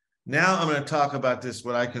 Now I'm going to talk about this,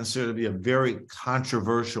 what I consider to be a very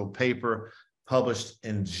controversial paper published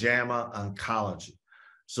in JAMA Oncology.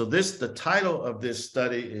 So the title of this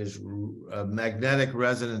study is Magnetic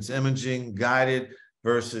Resonance Imaging Guided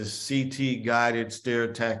versus CT Guided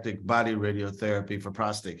Stereotactic Body Radiotherapy for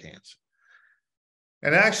Prostate Cancer.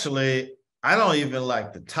 And actually, I don't even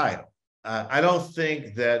like the title. I don't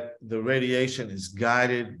think that the radiation is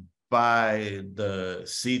guided by the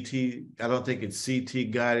CT. I don't think it's CT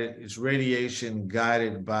guided. It's radiation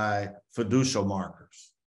guided by fiducial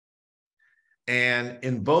markers. And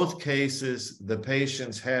in both cases, the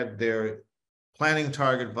patients had their planning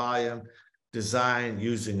target volume designed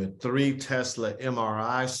using a 3 Tesla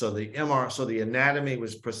MRI. So the anatomy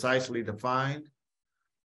was precisely defined.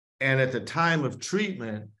 And at the time of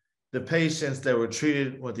treatment, the patients that were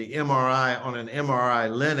treated with the MRI on an MRI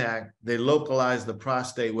LINAC, they localized the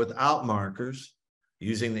prostate without markers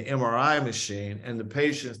using the MRI machine. And the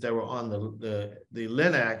patients that were on the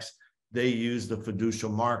LINACs, they used the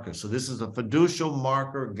fiducial marker. So this is a fiducial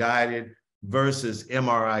marker guided versus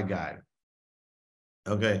MRI guided.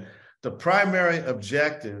 Okay. The primary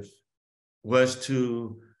objective was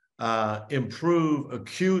to improve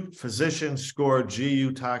acute physician-scored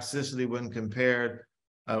GU toxicity when compared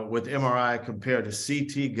with MRI compared to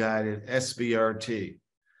CT-guided SBRT.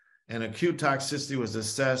 And acute toxicity was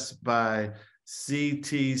assessed by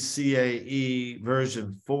CTCAE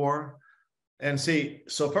version 4. And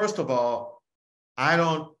so first of all, I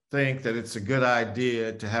don't think that it's a good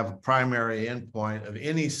idea to have a primary endpoint of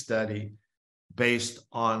any study based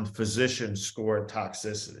on physician-scored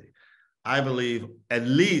toxicity. I believe at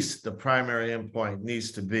least the primary endpoint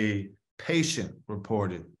needs to be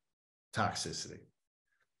patient-reported toxicity.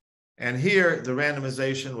 And here, the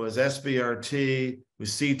randomization was SBRT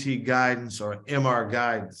with CT guidance or MR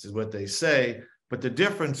guidance is what they say. But the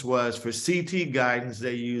difference was for CT guidance,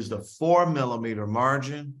 they used a 4mm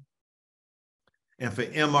margin. And for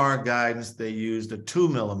MR guidance, they used a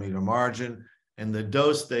 2mm margin. And the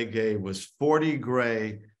dose they gave was 40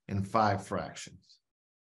 gray in 5 fractions.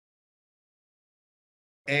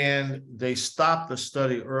 And they stopped the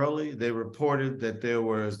study early. They reported that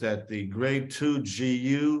the grade 2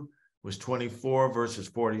 GU was 24 versus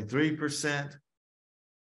 43%.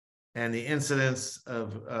 And the incidence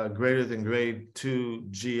of greater than grade 2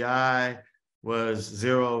 GI was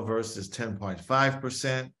 0 versus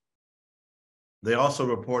 10.5%. They also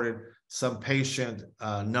reported some patient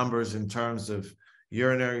numbers in terms of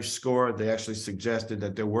urinary score. They actually suggested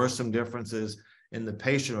that there were some differences in the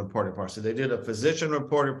patient-reported part. So they did a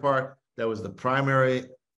physician-reported part that was the primary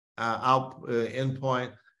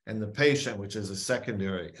endpoint, and the patient, which is a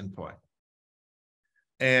secondary endpoint.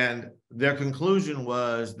 And their conclusion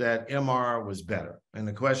was that MR was better. And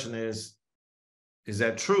the question is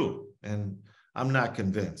that true? And I'm not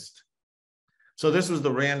convinced. So this was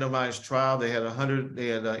the randomized trial. They had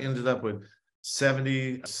ended up with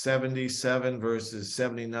 77 versus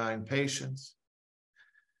 79 patients.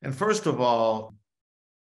 And first of all,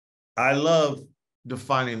 I love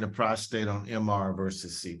defining the prostate on MR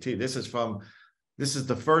versus CT. This is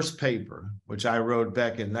the first paper, which I wrote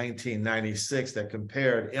back in 1996, that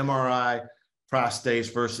compared MRI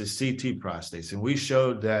prostates versus CT prostates. And we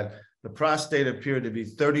showed that the prostate appeared to be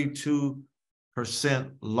 32%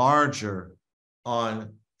 larger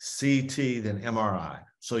on CT than MRI.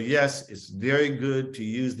 So yes, it's very good to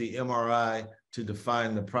use the MRI to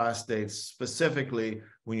define the prostate, specifically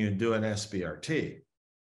when you're doing SBRT.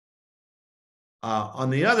 On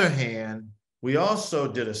the other hand, we also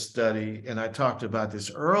did a study, and I talked about this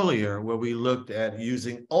earlier, where we looked at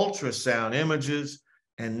using ultrasound images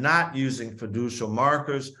and not using fiducial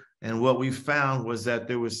markers. And what we found was that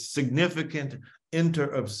there was significant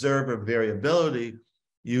inter-observer variability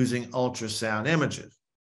using ultrasound images.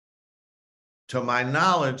 To my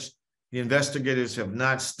knowledge, the investigators have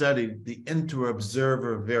not studied the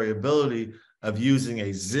inter-observer variability of using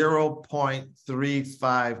a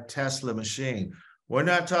 0.35 Tesla machine. We're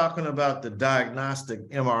not talking about the diagnostic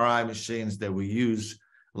MRI machines that we use,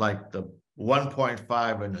 like the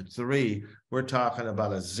 1.5 and the 3. We're talking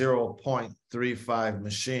about a 0.35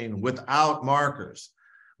 machine without markers.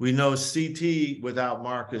 We know CT without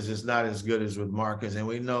markers is not as good as with markers, and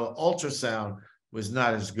we know ultrasound was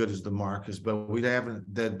not as good as the markers, but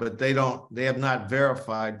they have not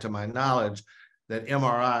verified, to my knowledge, that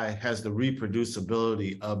MRI has the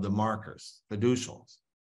reproducibility of the markers, fiducials.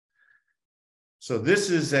 So this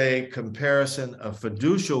is a comparison of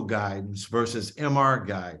fiducial guidance versus MR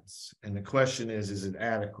guidance. And the question is it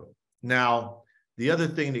adequate? Now, the other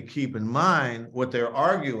thing to keep in mind, what they're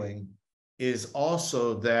arguing is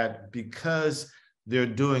also that because they're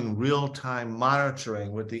doing real-time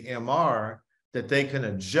monitoring with the MR, that they can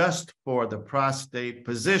adjust for the prostate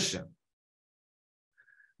position.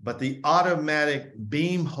 But the automatic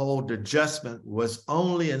beam hold adjustment was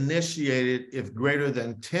only initiated if greater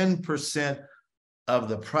than 10% of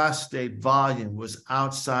the prostate volume was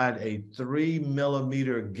outside a 3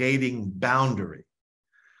 millimeter gating boundary.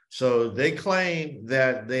 So they claim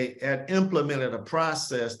that they had implemented a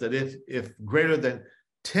process that if greater than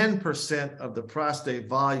 10% of the prostate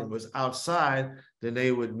volume was outside, then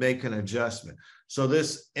they would make an adjustment. So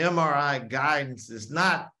this MRI guidance is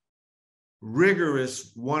not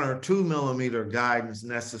rigorous 1 or 2 millimeter guidance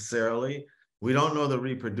necessarily. We don't know the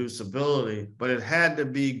reproducibility, but it had to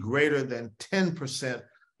be greater than 10%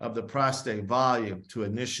 of the prostate volume to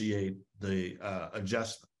initiate the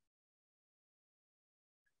adjustment.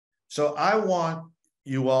 So I want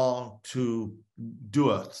you all to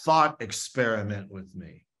do a thought experiment with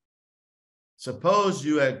me. Suppose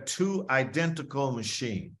you had 2 identical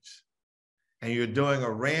machines and you're doing a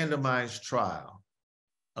randomized trial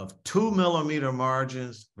of 2 millimeter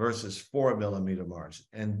margins versus 4 millimeter margins.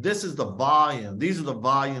 And this is the volume. These are the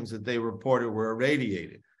volumes that they reported were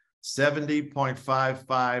irradiated.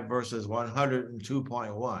 70.55 versus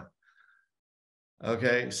 102.1.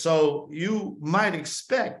 Okay, so you might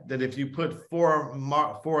expect that if you put 4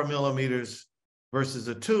 millimeters versus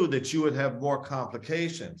a 2, that you would have more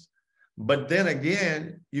complications. But then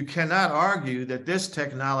again, you cannot argue that this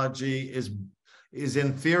technology is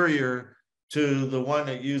inferior to the one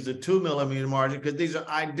that used the 2 millimeter margin, because these are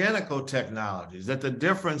identical technologies, that the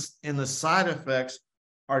difference in the side effects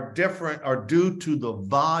are different or due to the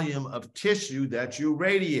volume of tissue that you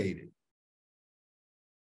radiated,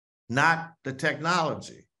 not the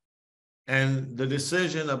technology. And the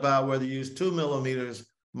decision about whether you use 2 millimeters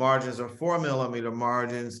margins or 4 millimeter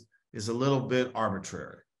margins is a little bit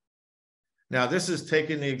arbitrary. Now, this is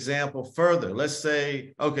taking the example further. Let's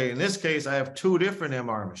say, okay, in this case, I have 2 different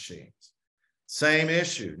MR machines. Same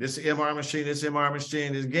issue. This MR machine,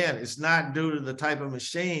 again, it's not due to the type of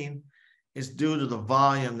machine, it's due to the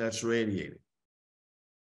volume that's radiated.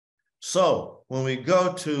 So when we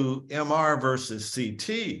go to MR versus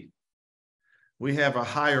CT, we have a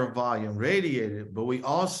higher volume radiated, but we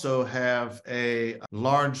also have a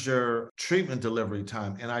larger treatment delivery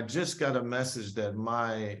time. And I just got a message that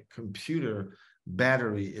my computer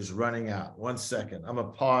battery is running out. 1 second. I'm gonna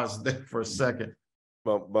pause there for a second.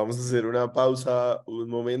 Vamos a hacer una pausa un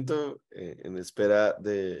momento en espera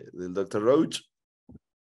del Dr. Roach.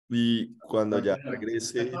 Y cuando ya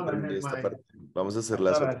regrese, termine esta parte, vamos a hacer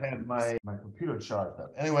las otras. My computer charged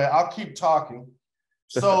up. Anyway, I'll keep talking.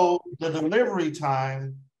 So the delivery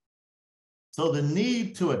time, so the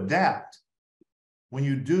need to adapt when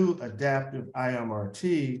you do adaptive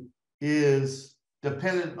IMRT is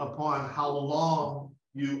dependent upon how long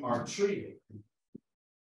you are treating.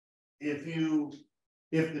 If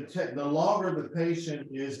the longer the patient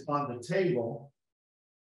is on the table,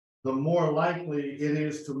 the more likely it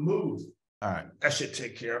is to move. All right, that should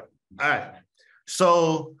take care of it. All right,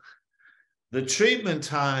 so the treatment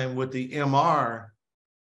time with the MR,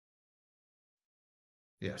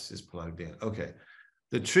 yes, it's plugged in. Okay,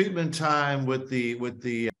 the treatment time with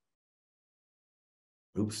the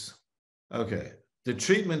oops. Okay, the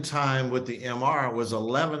treatment time with the MR was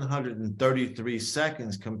 1,133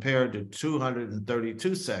 seconds compared to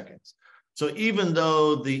 232 seconds. So even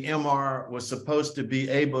though the MR was supposed to be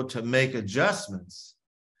able to make adjustments,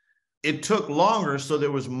 it took longer, so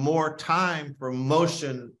there was more time for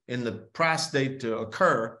motion in the prostate to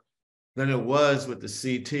occur than it was with the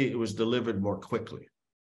CT. It was delivered more quickly.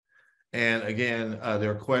 And again,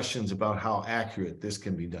 there are questions about how accurate this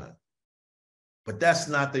can be done. But that's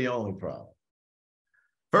not the only problem.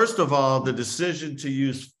 First of all, the decision to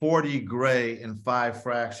use 40 gray in 5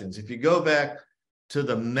 fractions. If you go back to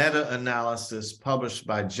the meta-analysis published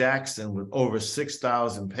by Jackson with over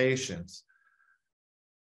 6,000 patients,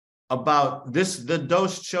 about this, the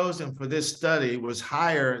dose chosen for this study was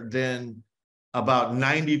higher than about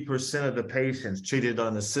 90% of the patients treated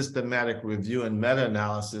on the systematic review and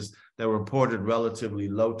meta-analysis that reported relatively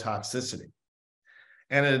low toxicity.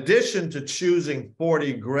 And in addition to choosing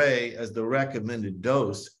 40 gray as the recommended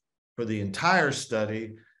dose for the entire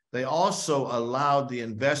study, they also allowed the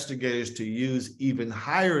investigators to use even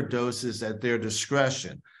higher doses at their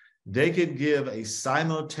discretion. They could give a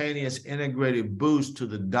simultaneous integrated boost to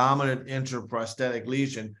the dominant intraprostatic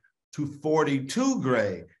lesion to 42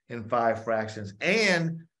 gray in 5 fractions.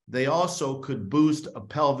 And they also could boost a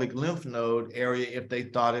pelvic lymph node area if they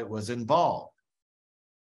thought it was involved.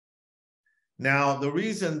 Now, the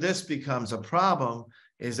reason this becomes a problem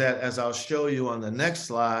is that, as I'll show you on the next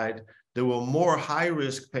slide, there were more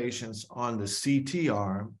high-risk patients on the CT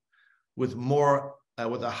arm with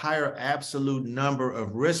a higher absolute number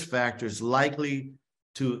of risk factors likely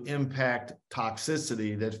to impact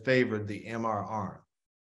toxicity that favored the MR arm.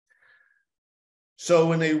 So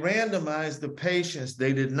when they randomized the patients,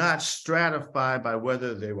 they did not stratify by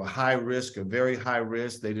whether they were high risk or very high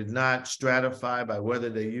risk. They did not stratify by whether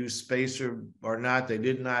they used spacer or not. They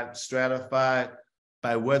did not stratify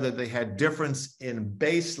by whether they had difference in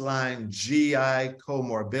baseline GI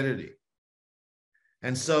comorbidity.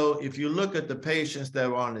 And so if you look at the patients that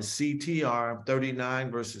were on the CT arm,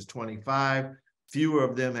 39 versus 25, fewer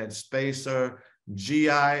of them had spacer.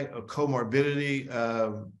 GI comorbidity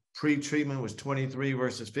pre-treatment was 23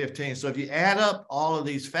 versus 15. So if you add up all of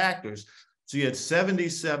these factors, so you had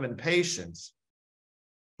 77 patients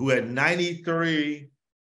who had 93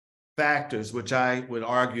 factors, which I would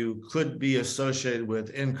argue could be associated with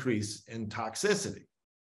increase in toxicity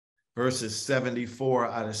versus 74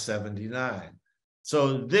 out of 79.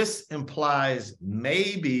 So this implies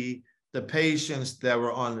maybe the patients that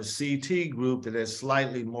were on the CT group that had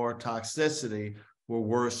slightly more toxicity were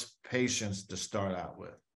worse patients to start out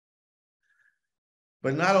with.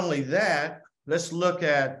 But not only that, let's look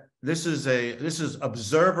at, this is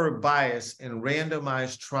observer bias in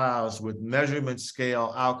randomized trials with measurement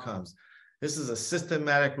scale outcomes. This is a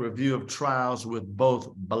systematic review of trials with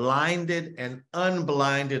both blinded and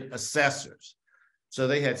unblinded assessors. So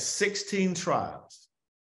they had 16 trials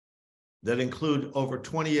that include over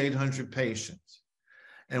 2,800 patients.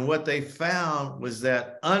 And what they found was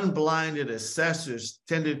that unblinded assessors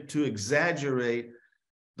tended to exaggerate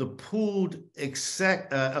the pooled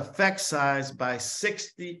effect size by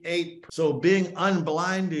 68%. So being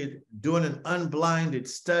unblinded, doing an unblinded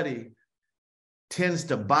study tends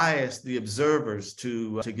to bias the observers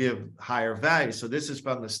to give higher value. So this is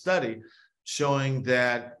from the study showing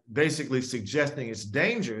that, basically suggesting it's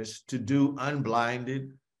dangerous to do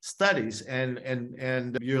unblinded studies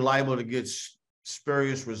and you're liable to get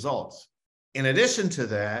spurious results. In addition to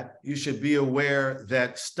that, you should be aware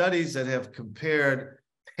that studies that have compared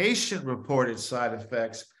patient-reported side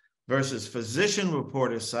effects versus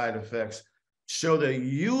physician-reported side effects show that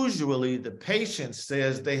usually the patient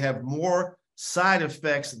says they have more side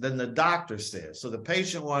effects than the doctor says. So the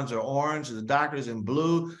patient ones are orange, the doctor's in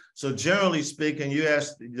blue. So generally speaking, you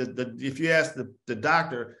ask if you ask the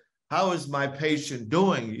doctor, how is my patient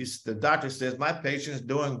doing? The doctor says, my patient is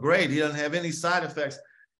doing great. He doesn't have any side effects.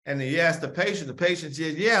 And then you ask the patient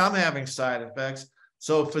says, yeah, I'm having side effects.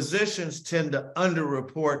 So physicians tend to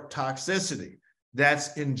underreport toxicity.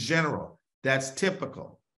 That's in general, that's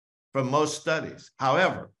typical. from most studies.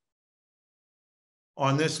 However,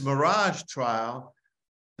 on this Mirage trial,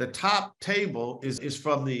 the top table is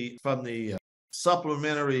from the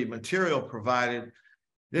supplementary material provided.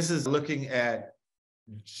 This is looking at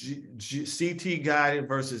CT guided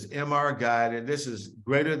versus MR guided. This is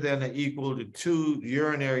greater than or equal to 2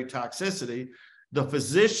 urinary toxicity. The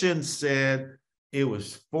physician said it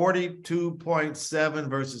was 42.7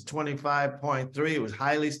 versus 25.3. It was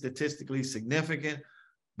highly statistically significant.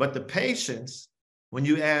 But the patients, when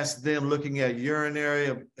you ask them looking at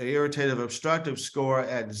urinary irritative obstructive score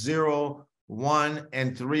at 0, 1,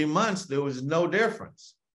 and 3 months, there was no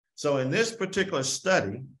difference. So in this particular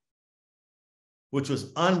study, which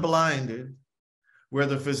was unblinded, where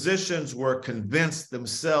the physicians were convinced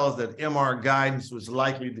themselves that MR guidance was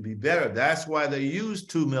likely to be better, that's why they used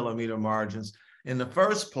 2 millimeter margins. In the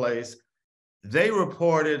first place, they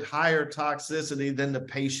reported higher toxicity than the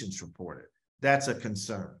patients reported. That's a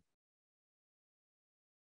concern.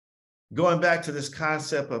 Going back to this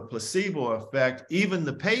concept of placebo effect, even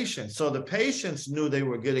the patients, so the patients knew they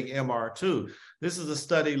were getting MR too. This is a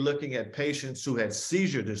study looking at patients who had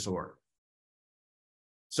seizure disorder.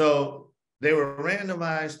 So they were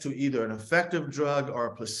randomized to either an effective drug or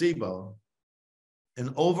a placebo.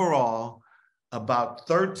 And overall, about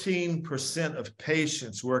 13% of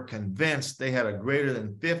patients were convinced they had a greater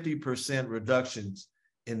than 50% reductions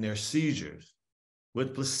in their seizures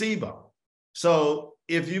with placebo. So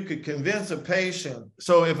if you could convince a patient,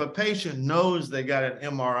 so if a patient knows they got an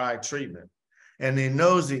MRI treatment and they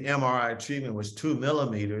knows the MRI treatment was 2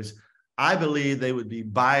 millimeters, I believe they would be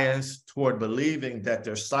biased toward believing that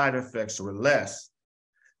their side effects were less.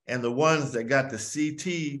 And the ones that got the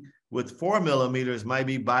CT with 4 millimeters might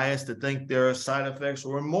be biased to think their side effects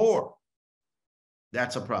were more.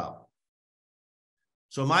 That's a problem.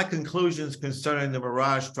 So my conclusions concerning the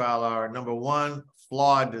Mirage trial are, number one,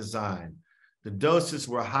 flawed design. The doses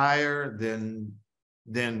were higher than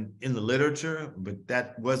in the literature, but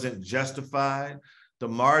that wasn't justified. The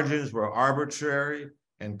margins were arbitrary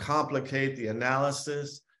and complicate the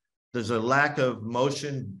analysis. There's a lack of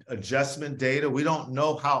motion adjustment data. We don't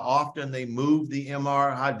know how often they move the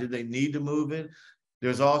MR, how did they need to move it.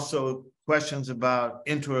 There's also questions about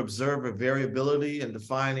inter-observer variability and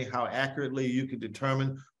defining how accurately you can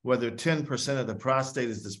determine whether 10% of the prostate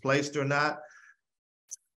is displaced or not.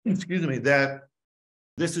 Excuse me, that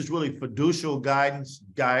this is really fiducial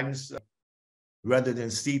guidance rather than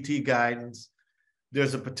CT guidance.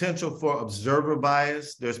 There's a potential for observer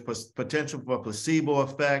bias. There's potential for placebo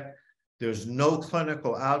effect. There's no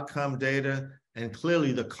clinical outcome data. And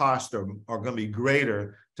clearly the costs are going to be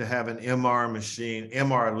greater to have an MR machine,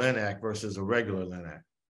 MR Linac versus a regular Linac.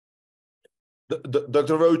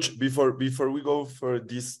 Dr. Roach, before we go for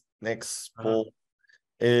this next poll,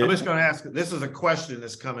 I'm just going to ask, this is a question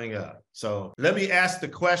that's coming up. So let me ask the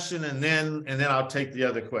question and then I'll take the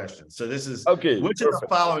other question. So this is, okay, which perfect. of the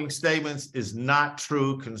following statements is not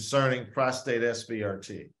true concerning prostate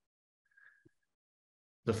SBRT?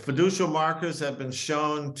 The fiducial markers have been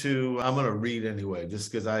shown to, I'm going to read anyway,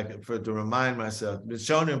 just because to remind myself, been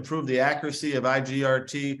shown to improve the accuracy of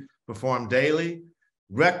IGRT performed daily.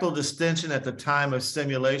 Rectal distension at the time of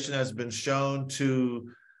stimulation has been shown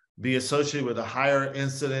to be associated with a higher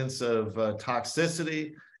incidence of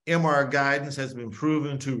toxicity. MR guidance has been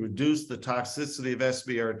proven to reduce the toxicity of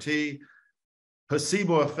SBRT.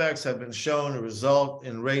 Placebo effects have been shown to result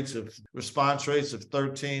in response rates of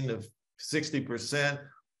 13 to 60%.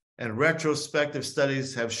 And retrospective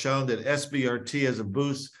studies have shown that SBRT as a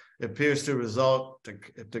boost appears to result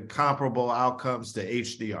to comparable outcomes to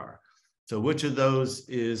HDR. So which of those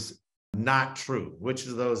is not true? Which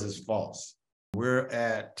of those is false? We're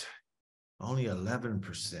at only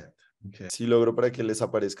 11%. Okay. Si logro para que les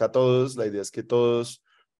aparezca a todos, la idea es que todos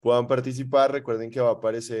puedan participar. Recuerden que va a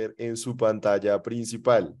aparecer en su pantalla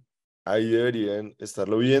principal. Ahí deberían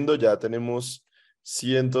estarlo viendo. Ya tenemos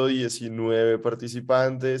 119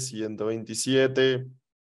 participantes, 127,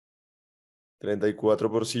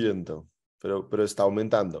 34%, pero está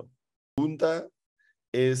aumentando. La pregunta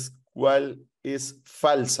es ¿cuál es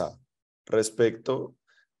falsa respecto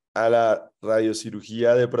a la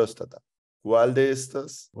radiocirugía de próstata? ¿Cuál de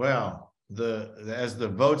estas? Well, as the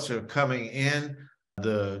votes are coming in,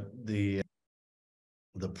 the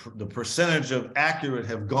percentage of accurate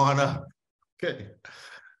have gone up. Okay.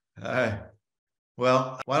 All right.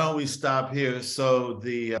 Well, why don't we stop here? So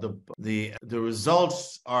the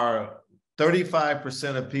results are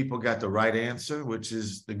 35% of people got the right answer, which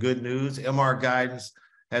is the good news. MR guidance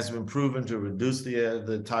has been proven to reduce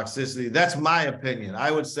the toxicity. That's my opinion.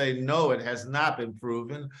 I would say no, it has not been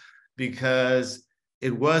proven because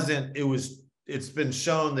it was it's been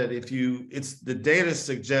shown that the data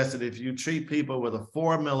suggests that if you treat people with a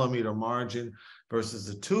 4 millimeter margin versus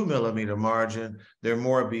a 2 millimeter margin, there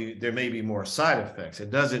may be more side effects.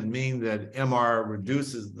 It doesn't mean that MR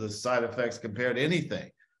reduces the side effects compared to anything,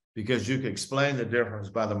 because you can explain the difference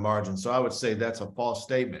by the margin. So I would say that's a false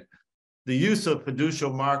statement. The use of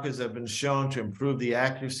fiducial markers have been shown to improve the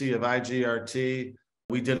accuracy of IGRT.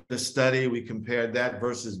 We did a study, we compared that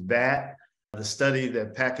versus BAT. The study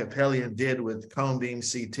that Pakapelian did with cone beam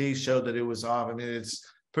CT showed that it was off. I mean, it's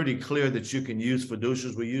pretty clear that you can use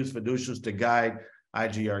fiducials. We use fiducials to guide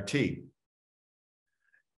IGRT.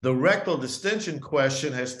 The rectal distension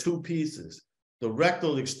question has two pieces. The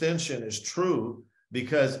rectal extension is true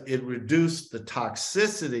because it reduced the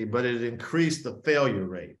toxicity, but it increased the failure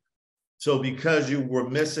rate. So because you were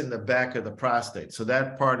missing the back of the prostate. So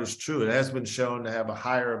that part is true. It has been shown to have a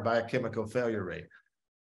higher biochemical failure rate.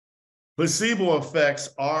 Placebo effects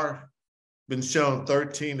are been shown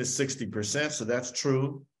 13 to 60%, so that's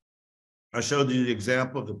true. I showed you the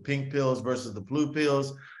example of the pink pills versus the blue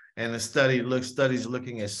pills, and the studies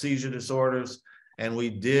looking at seizure disorders, and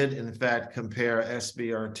we did in fact compare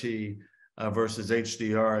SBRT versus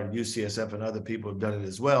HDR, and UCSF and other people have done it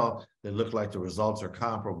as well. That look like the results are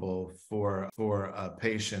comparable for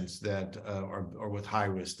patients that are with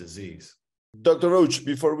high-risk disease. Dr. Roach,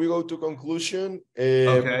 before we go to conclusion,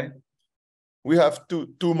 Okay. we have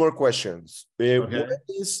two more questions. Okay. One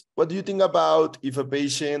is, what do you think about if a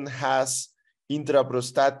patient has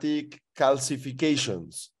intraprostatic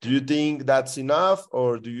calcifications? Do you think that's enough,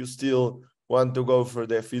 or do you still want to go for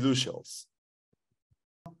the fiducials?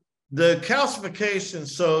 The calcifications,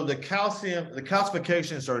 so the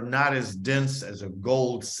calcifications are not as dense as a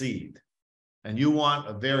gold seed. And you want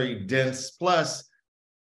a very dense, plus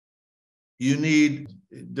you need,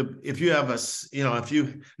 if you have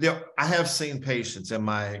I have seen patients in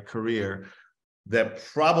my career that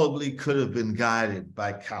probably could have been guided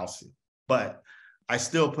by calcium, but I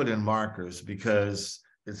still put in markers because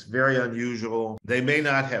it's very unusual. They may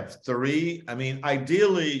not have three. I mean,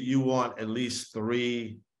 ideally, you want at least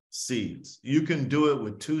 3 seeds. You can do it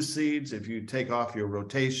with 2 seeds if you take off your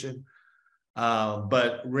rotation,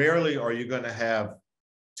 but rarely are you going to have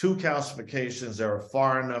 2 calcifications that are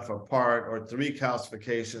far enough apart, or 3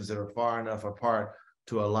 calcifications that are far enough apart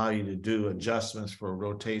to allow you to do adjustments for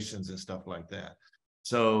rotations and stuff like that.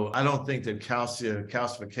 So I don't think that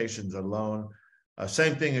calcifications alone.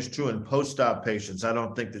 Same thing is true in post-op patients. I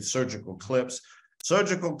don't think that surgical clips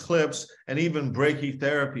and even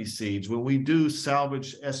brachytherapy seeds, when we do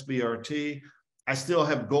salvage SBRT, I still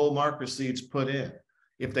have gold marker seeds put in.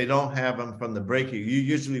 If they don't have them from the brachy,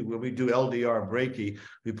 usually when we do LDR brachy,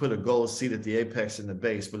 we put a gold seed at the apex and the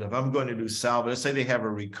base. But if I'm going to do salvage, let's say they have a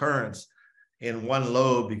recurrence in one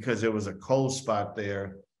lobe because there was a cold spot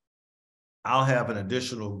there, I'll have an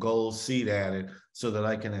additional gold seed added so that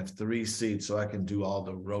I can have 3 seeds so I can do all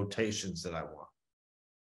the rotations that I want.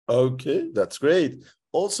 Okay, that's great.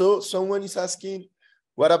 Also, someone is asking,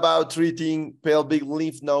 what about treating pelvic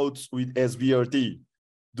lymph nodes with SBRT?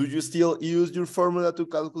 Do you still use your formula to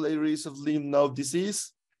calculate risk of lymph node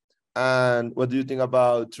disease? And what do you think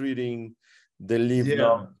about treating the lymph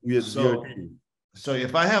node with SBRT? So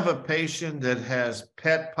if I have a patient that has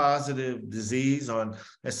PET positive disease on,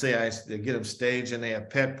 let's say I get them staged and they have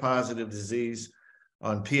PET positive disease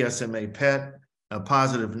on PSMA PET, a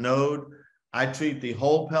positive node, I treat the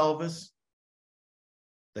whole pelvis,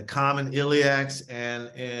 the common iliacs,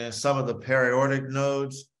 and some of the periaortic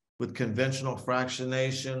nodes with conventional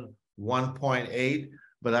fractionation 1.8,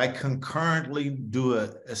 but I concurrently do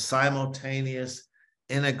a simultaneous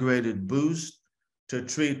integrated boost to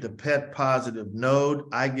treat the PET positive node.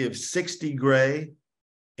 I give 60 gray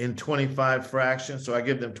in 25 fractions. So I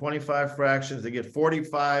give them 25 fractions. They get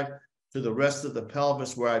 45 to the rest of the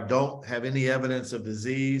pelvis where I don't have any evidence of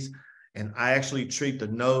disease. And I actually treat the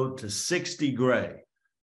node to 60 gray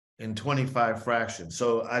in 25 fractions.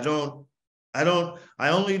 So I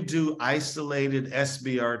only do isolated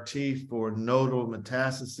SBRT for nodal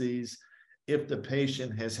metastases if the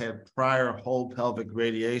patient has had prior whole pelvic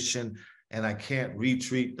radiation and I can't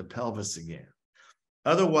retreat the pelvis again.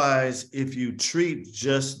 Otherwise, if you treat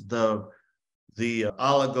just the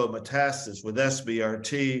oligometastasis with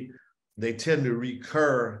SBRT, they tend to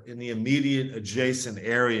recur in the immediate adjacent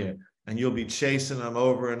area, and you'll be chasing them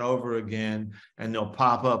over and over again, and they'll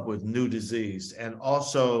pop up with new disease. And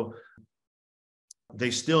also, they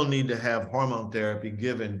still need to have hormone therapy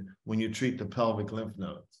given when you treat the pelvic lymph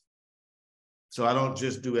nodes. So I don't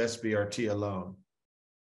just do Is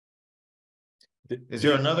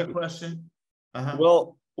there another question?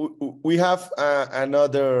 Well, we have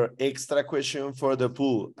another extra question for the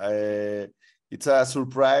pool. It's a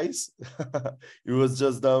surprise. It was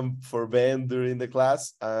just done for Ben during the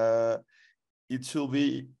class. It should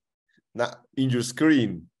be not in your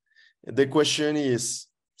screen. The question is,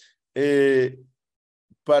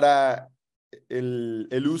 para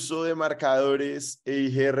el uso de marcadores e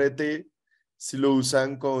IGRT, si lo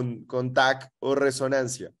usan con TAC o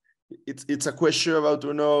resonancia. It's a question about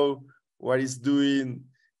to know what is doing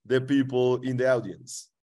the people in the audience.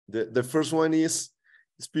 The first one is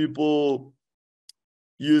people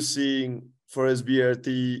using for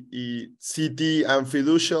SBRT CT and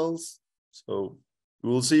fiducials. So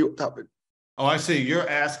we'll see what happens. Oh, I see. You're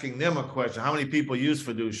asking them a question. How many people use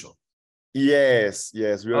fiducial? Yes,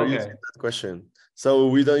 we are using that question. So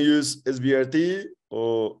we don't use SBRT,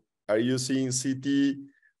 or are you using CT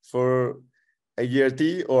for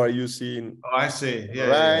IGRT, or are you using? Oh, I see. Yeah,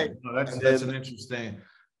 right. Yeah. No, that's an interesting.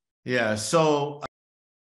 Yeah. So,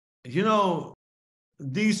 you know,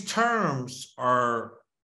 these terms are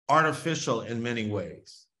artificial in many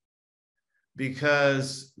ways,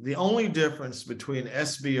 because the only difference between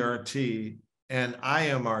SBRT and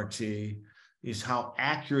IMRT is how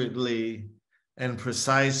accurately and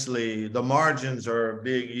precisely the margins are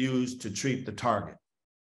being used to treat the target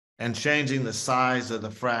and changing the size of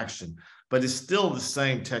the fraction. But it's still the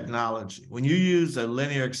same technology. When you use a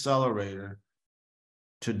linear accelerator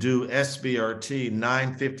to do SBRT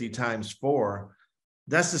 950 times 4,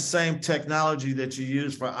 that's the same technology that you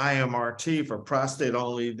use for IMRT for prostate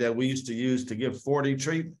only that we used to use to give 40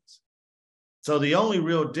 treatments. So the only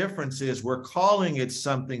real difference is we're calling it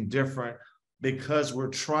something different because we're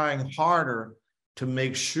trying harder to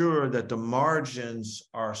make sure that the margins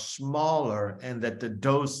are smaller and that the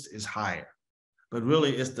dose is higher. But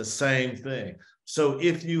really, it's the same thing. So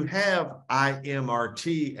if you have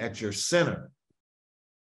IMRT at your center,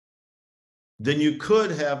 then you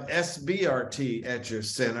could have SBRT at your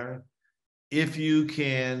center if you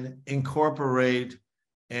can incorporate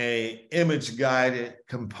an image-guided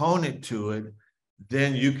component to it.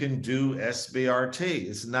 Then you can do SBRT.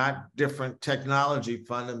 It's not different technology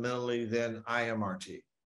fundamentally than IMRT.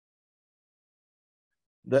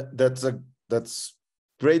 That's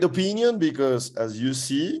great opinion, because as you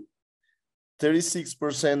see,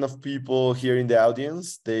 36% of people here in the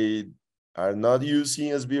audience, they are not using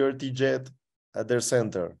SBRT yet at their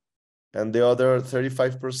center. And the other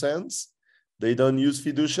 35%, they don't use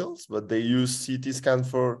fiducials, but they use CT scan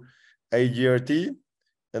for IGRT.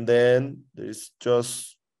 And then there's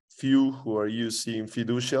just few who are using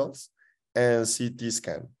fiducials and CT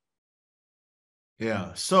scan.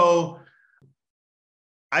 Yeah, so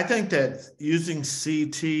I think that using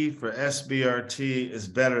CT for SBRT is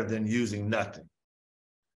better than using nothing.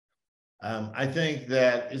 I think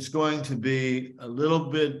that it's going to be a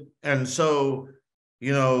little bit, and so,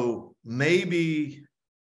 you know, maybe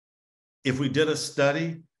if we did a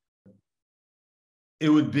study, it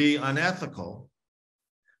would be unethical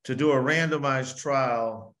to do a randomized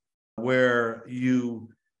trial where you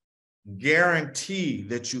guarantee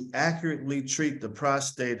that you accurately treat the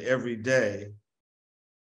prostate every day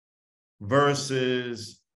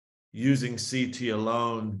versus using CT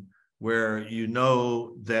alone, where you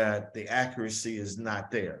know that the accuracy is not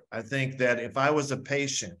there. I think that if I was a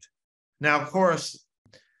patient, now, of course,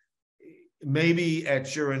 maybe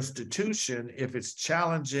at your institution, if it's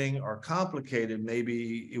challenging or complicated,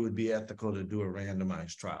 maybe it would be ethical to do a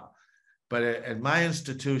randomized trial. But at my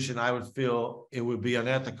institution, I would feel it would be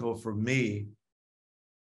unethical for me.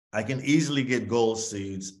 I can easily get gold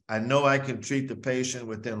seeds. I know I can treat the patient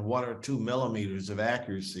within 1 or 2 millimeters of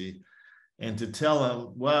accuracy. And to tell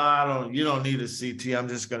them, well, you don't need a CT. I'm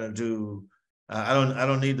just going to do, I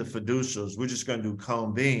don't need the fiducials. We're just going to do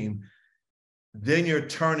cone beam. Then you're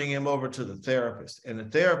turning him over to the therapist, and the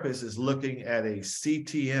therapist is looking at a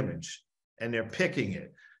CT image and they're picking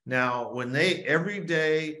it. Now, when every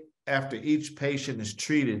day after each patient is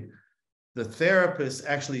treated, the therapist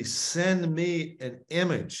actually send me an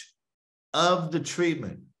image of the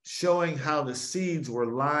treatment showing how the seeds were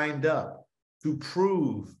lined up to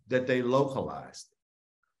prove that they localized.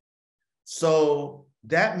 So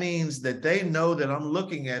that means that they know that I'm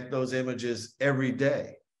looking at those images every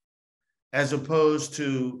day, as opposed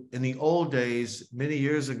to in the old days, many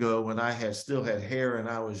years ago, when I still had hair and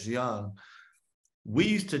I was young, we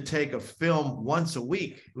used to take a film once a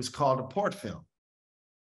week. It was called a port film.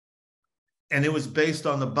 And it was based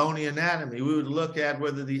on the bony anatomy. We would look at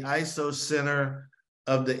whether the isocenter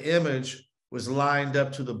of the image was lined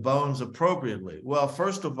up to the bones appropriately. Well,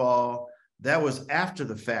 first of all, that was after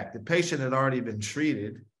the fact. The patient had already been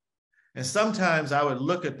treated. And sometimes I would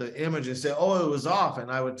look at the image and say, oh, it was off.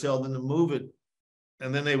 And I would tell them to move it.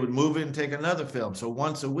 And then they would move it and take another film. So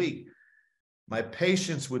once a week, my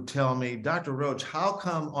patients would tell me, Dr. Roach, how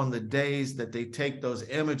come on the days that they take those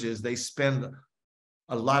images, they spend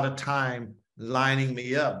a lot of time lining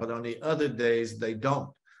me up, but on the other days they don't.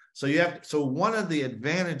 So one of the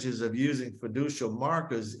advantages of using fiducial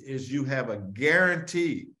markers is you have a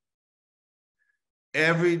guarantee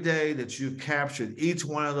every day that you've captured each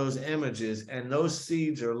one of those images, and those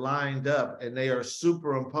seeds are lined up and they are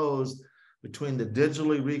superimposed between the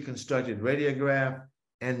digitally reconstructed radiograph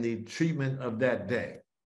and the treatment of that day.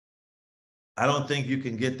 I don't think you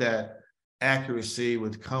can get that accuracy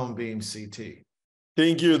with cone beam CT.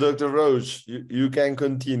 Thank you, Dr. Roach. You can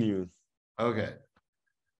continue. Okay.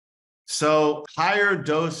 So higher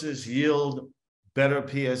doses yield better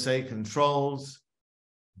PSA controls,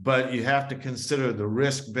 but you have to consider the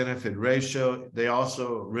risk-benefit ratio. They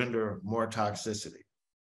also render more toxicity,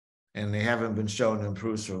 and they haven't been shown to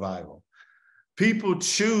improve survival. People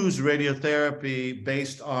choose radiotherapy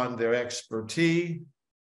based on their expertise,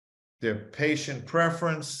 their patient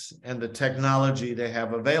preference, and the technology they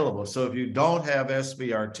have available. So if you don't have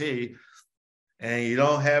SBRT and you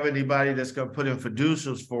don't have anybody that's going to put in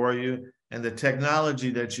fiducials for you, and the technology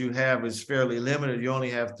that you have is fairly limited, you only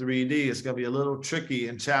have 3D, it's going to be a little tricky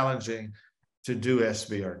and challenging to do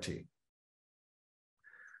SBRT.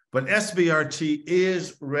 But SBRT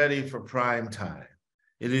is ready for prime time.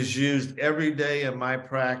 It is used every day in my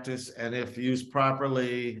practice, and if used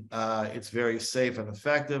properly, it's very safe and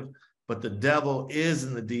effective, but the devil is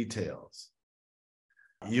in the details.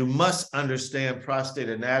 You must understand prostate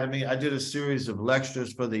anatomy. I did a series of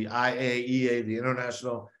lectures for the IAEA, the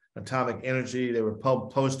International Atomic Energy. They were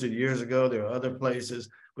posted years ago. There are other places,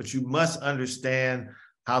 but you must understand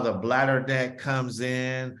how the bladder neck comes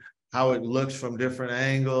in, how it looks from different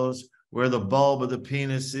angles, where the bulb of the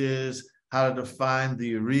penis is, how to define the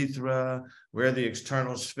urethra, where the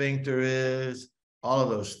external sphincter is, all of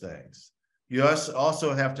those things. You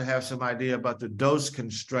also have to have some idea about the dose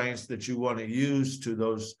constraints that you want to use to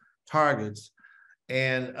those targets,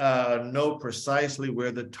 and know precisely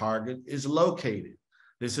where the target is located.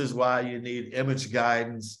 This is why you need image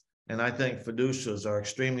guidance, and I think fiducials are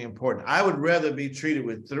extremely important. I would rather be treated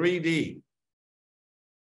with 3D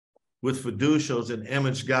with fiducials and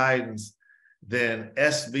image guidance than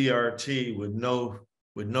SBRT with no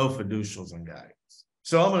fiducials and guidance.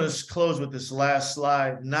 So I'm going to close with this last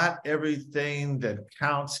slide. Not everything that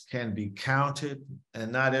counts can be counted,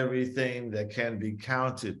 and not everything that can be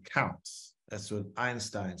counted counts. That's what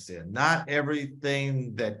Einstein said. Not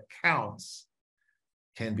everything that counts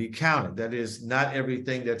can be counted. That is, not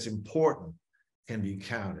everything that's important can be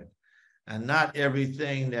counted. And not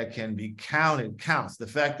everything that can be counted counts. The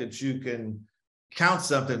fact that you can count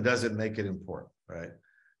something doesn't make it important, right?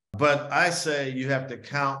 But I say you have to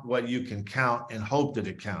count what you can count and hope that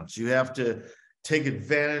it counts. You have to take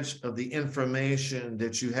advantage of the information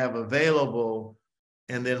that you have available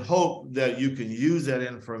and then hope that you can use that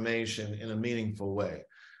information in a meaningful way.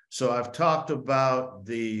 So I've talked about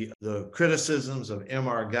the criticisms of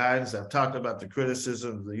MR guidance. I've talked about the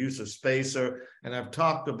criticism of the use of spacer, and I've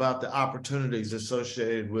talked about the opportunities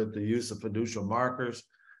associated with the use of fiducial markers.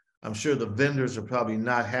 I'm sure the vendors are probably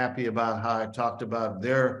not happy about how I talked about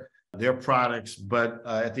their products, but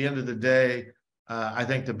at the end of the day, I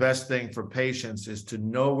think the best thing for patients is to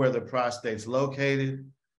know where the prostate's located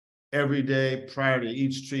every day prior to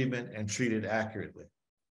each treatment and treat it accurately.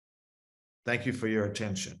 Thank you for your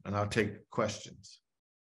attention, and I'll take questions.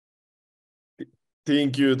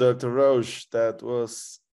 Thank you, Dr. Roach. That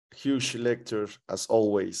was a huge lecture, as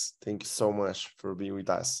always. Thank you so much for being with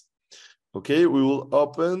us. Okay, we will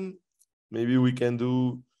open. Maybe we can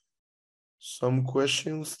do some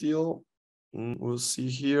questions still. We'll see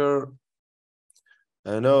here.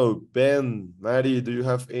 I know, Ben, Maddie, do you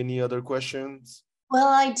have any other questions? Well,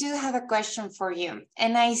 I do have a question for you.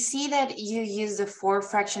 And I see that you use the 4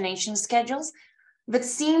 fractionation schedules, but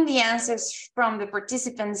seeing the answers from the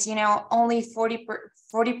participants, you know, only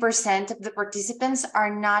 40% of the participants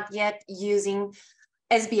are not yet using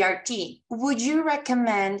SBRT. Would you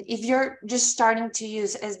recommend, if you're just starting to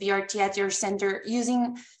use SBRT at your center,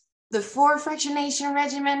 using the 4 fractionation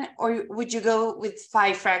regimen, or would you go with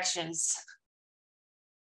 5 fractions?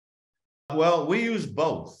 Well, we use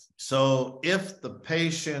both. So if the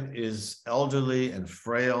patient is elderly and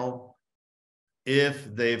frail,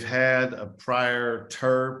 if they've had a prior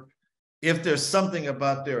TURP, if there's something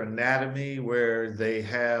about their anatomy where they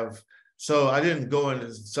have, so I didn't go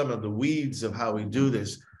into some of the weeds of how we do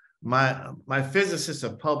this. My physicists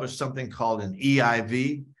have published something called an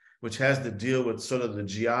EIV. which has to deal with sort of the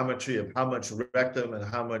geometry of how much rectum and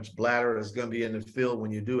how much bladder is going to be in the field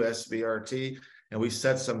when you do SBRT. And we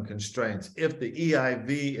set some constraints. If the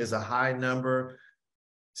EIV is a high number,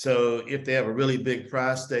 so if they have a really big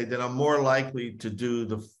prostate, then I'm more likely to do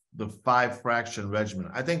the 5 fraction regimen.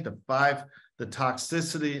 I think the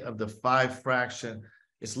toxicity of the 5 fraction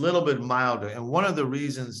is a little bit milder. And one of the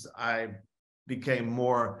reasons I became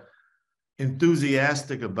more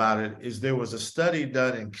enthusiastic about it is there was a study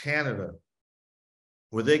done in Canada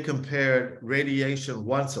where they compared radiation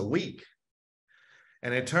once a week.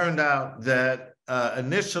 And it turned out that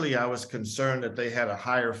initially I was concerned that they had a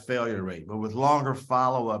higher failure rate, but with longer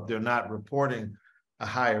follow-up, they're not reporting a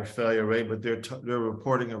higher failure rate, but they're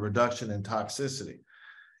reporting a reduction in toxicity.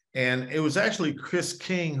 And it was actually Chris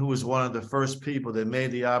King who was one of the first people that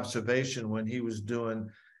made the observation when he was doing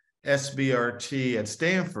SBRT at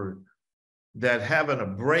Stanford that having a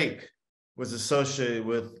break was associated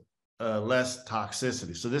with less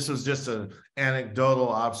toxicity. So this was just an anecdotal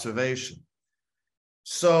observation.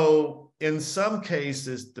 So in some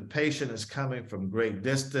cases, the patient is coming from great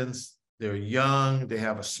distance. They're young, they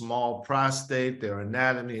have a small prostate, their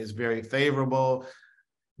anatomy is very favorable.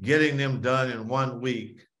 Getting them done in 1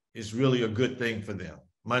 week is really a good thing for them.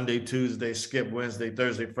 Monday, Tuesday, skip Wednesday,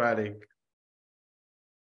 Thursday, Friday,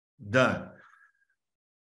 done.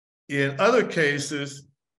 In other cases,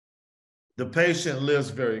 the patient lives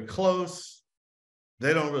very close.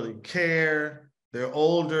 They don't really care. They're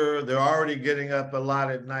older. They're already getting up a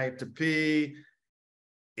lot at night to pee.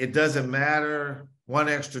 It doesn't matter. 1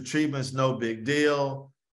 extra treatment is no big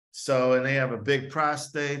deal. So, and they have a big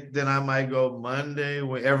prostate, then I might go Monday,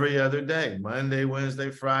 every other day, Monday,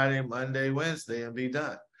 Wednesday, Friday, Monday, Wednesday, and be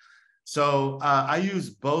done. So I use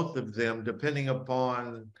both of them depending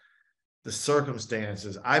upon the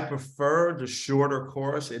circumstances. I prefer the shorter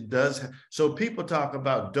course. It does. So people talk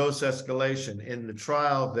about dose escalation in the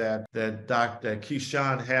trial that Dr.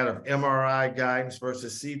 Kishan had of MRI guidance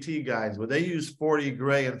versus CT guidance, where they used 40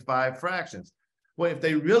 gray and 5 fractions. Well, if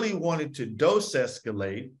they really wanted to dose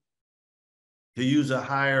escalate, to use a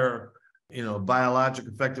higher, biologic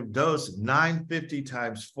effective dose, 950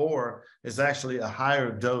 times 4 is actually a higher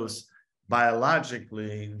dose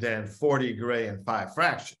biologically than 40 gray and 5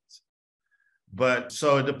 fractions. But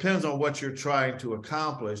so it depends on what you're trying to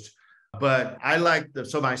accomplish. But I like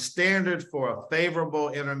so my standard for a favorable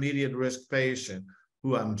intermediate risk patient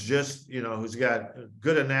who I'm just, who's got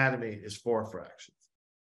good anatomy is 4 fractions.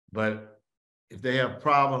 But if they have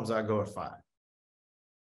problems, I go at 5.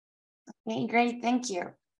 Okay, great. Thank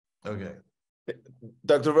you. Okay.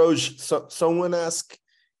 Dr. Roach, someone asked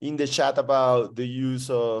in the chat about the use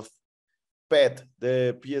of PET,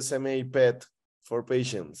 the PSMA PET for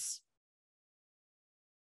patients.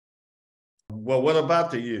 Well, what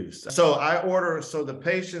about the use? So the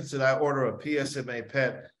patients that I order a PSMA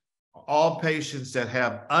PET, all patients that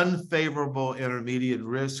have unfavorable intermediate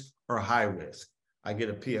risk or high risk, I get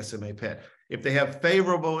a PSMA PET. If they have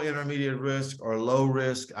favorable intermediate risk or low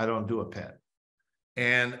risk, I don't do a PET.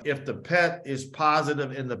 And if the PET is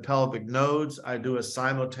positive in the pelvic nodes, I do a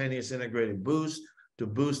simultaneous integrated boost to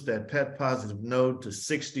boost that PET positive node to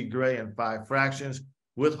 60 gray and 5 fractions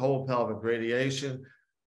with whole pelvic radiation.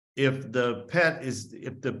 If the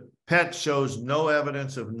PET shows no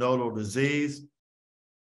evidence of nodal disease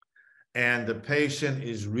and the patient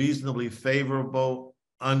is reasonably favorable,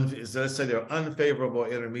 let's say they're unfavorable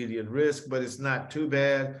intermediate risk, but it's not too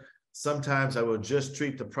bad. Sometimes I will just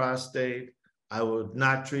treat the prostate. I will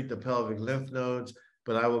not treat the pelvic lymph nodes,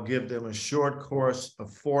 but I will give them a short course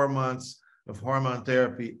of 4 months of hormone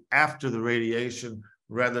therapy after the radiation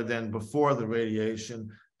rather than before the radiation,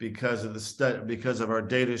 because of our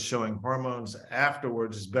data showing hormones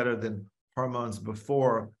afterwards is better than hormones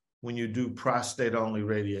before when you do prostate-only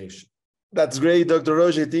radiation. That's great, Dr.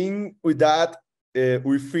 Roach. I think with that,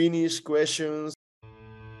 we finish questions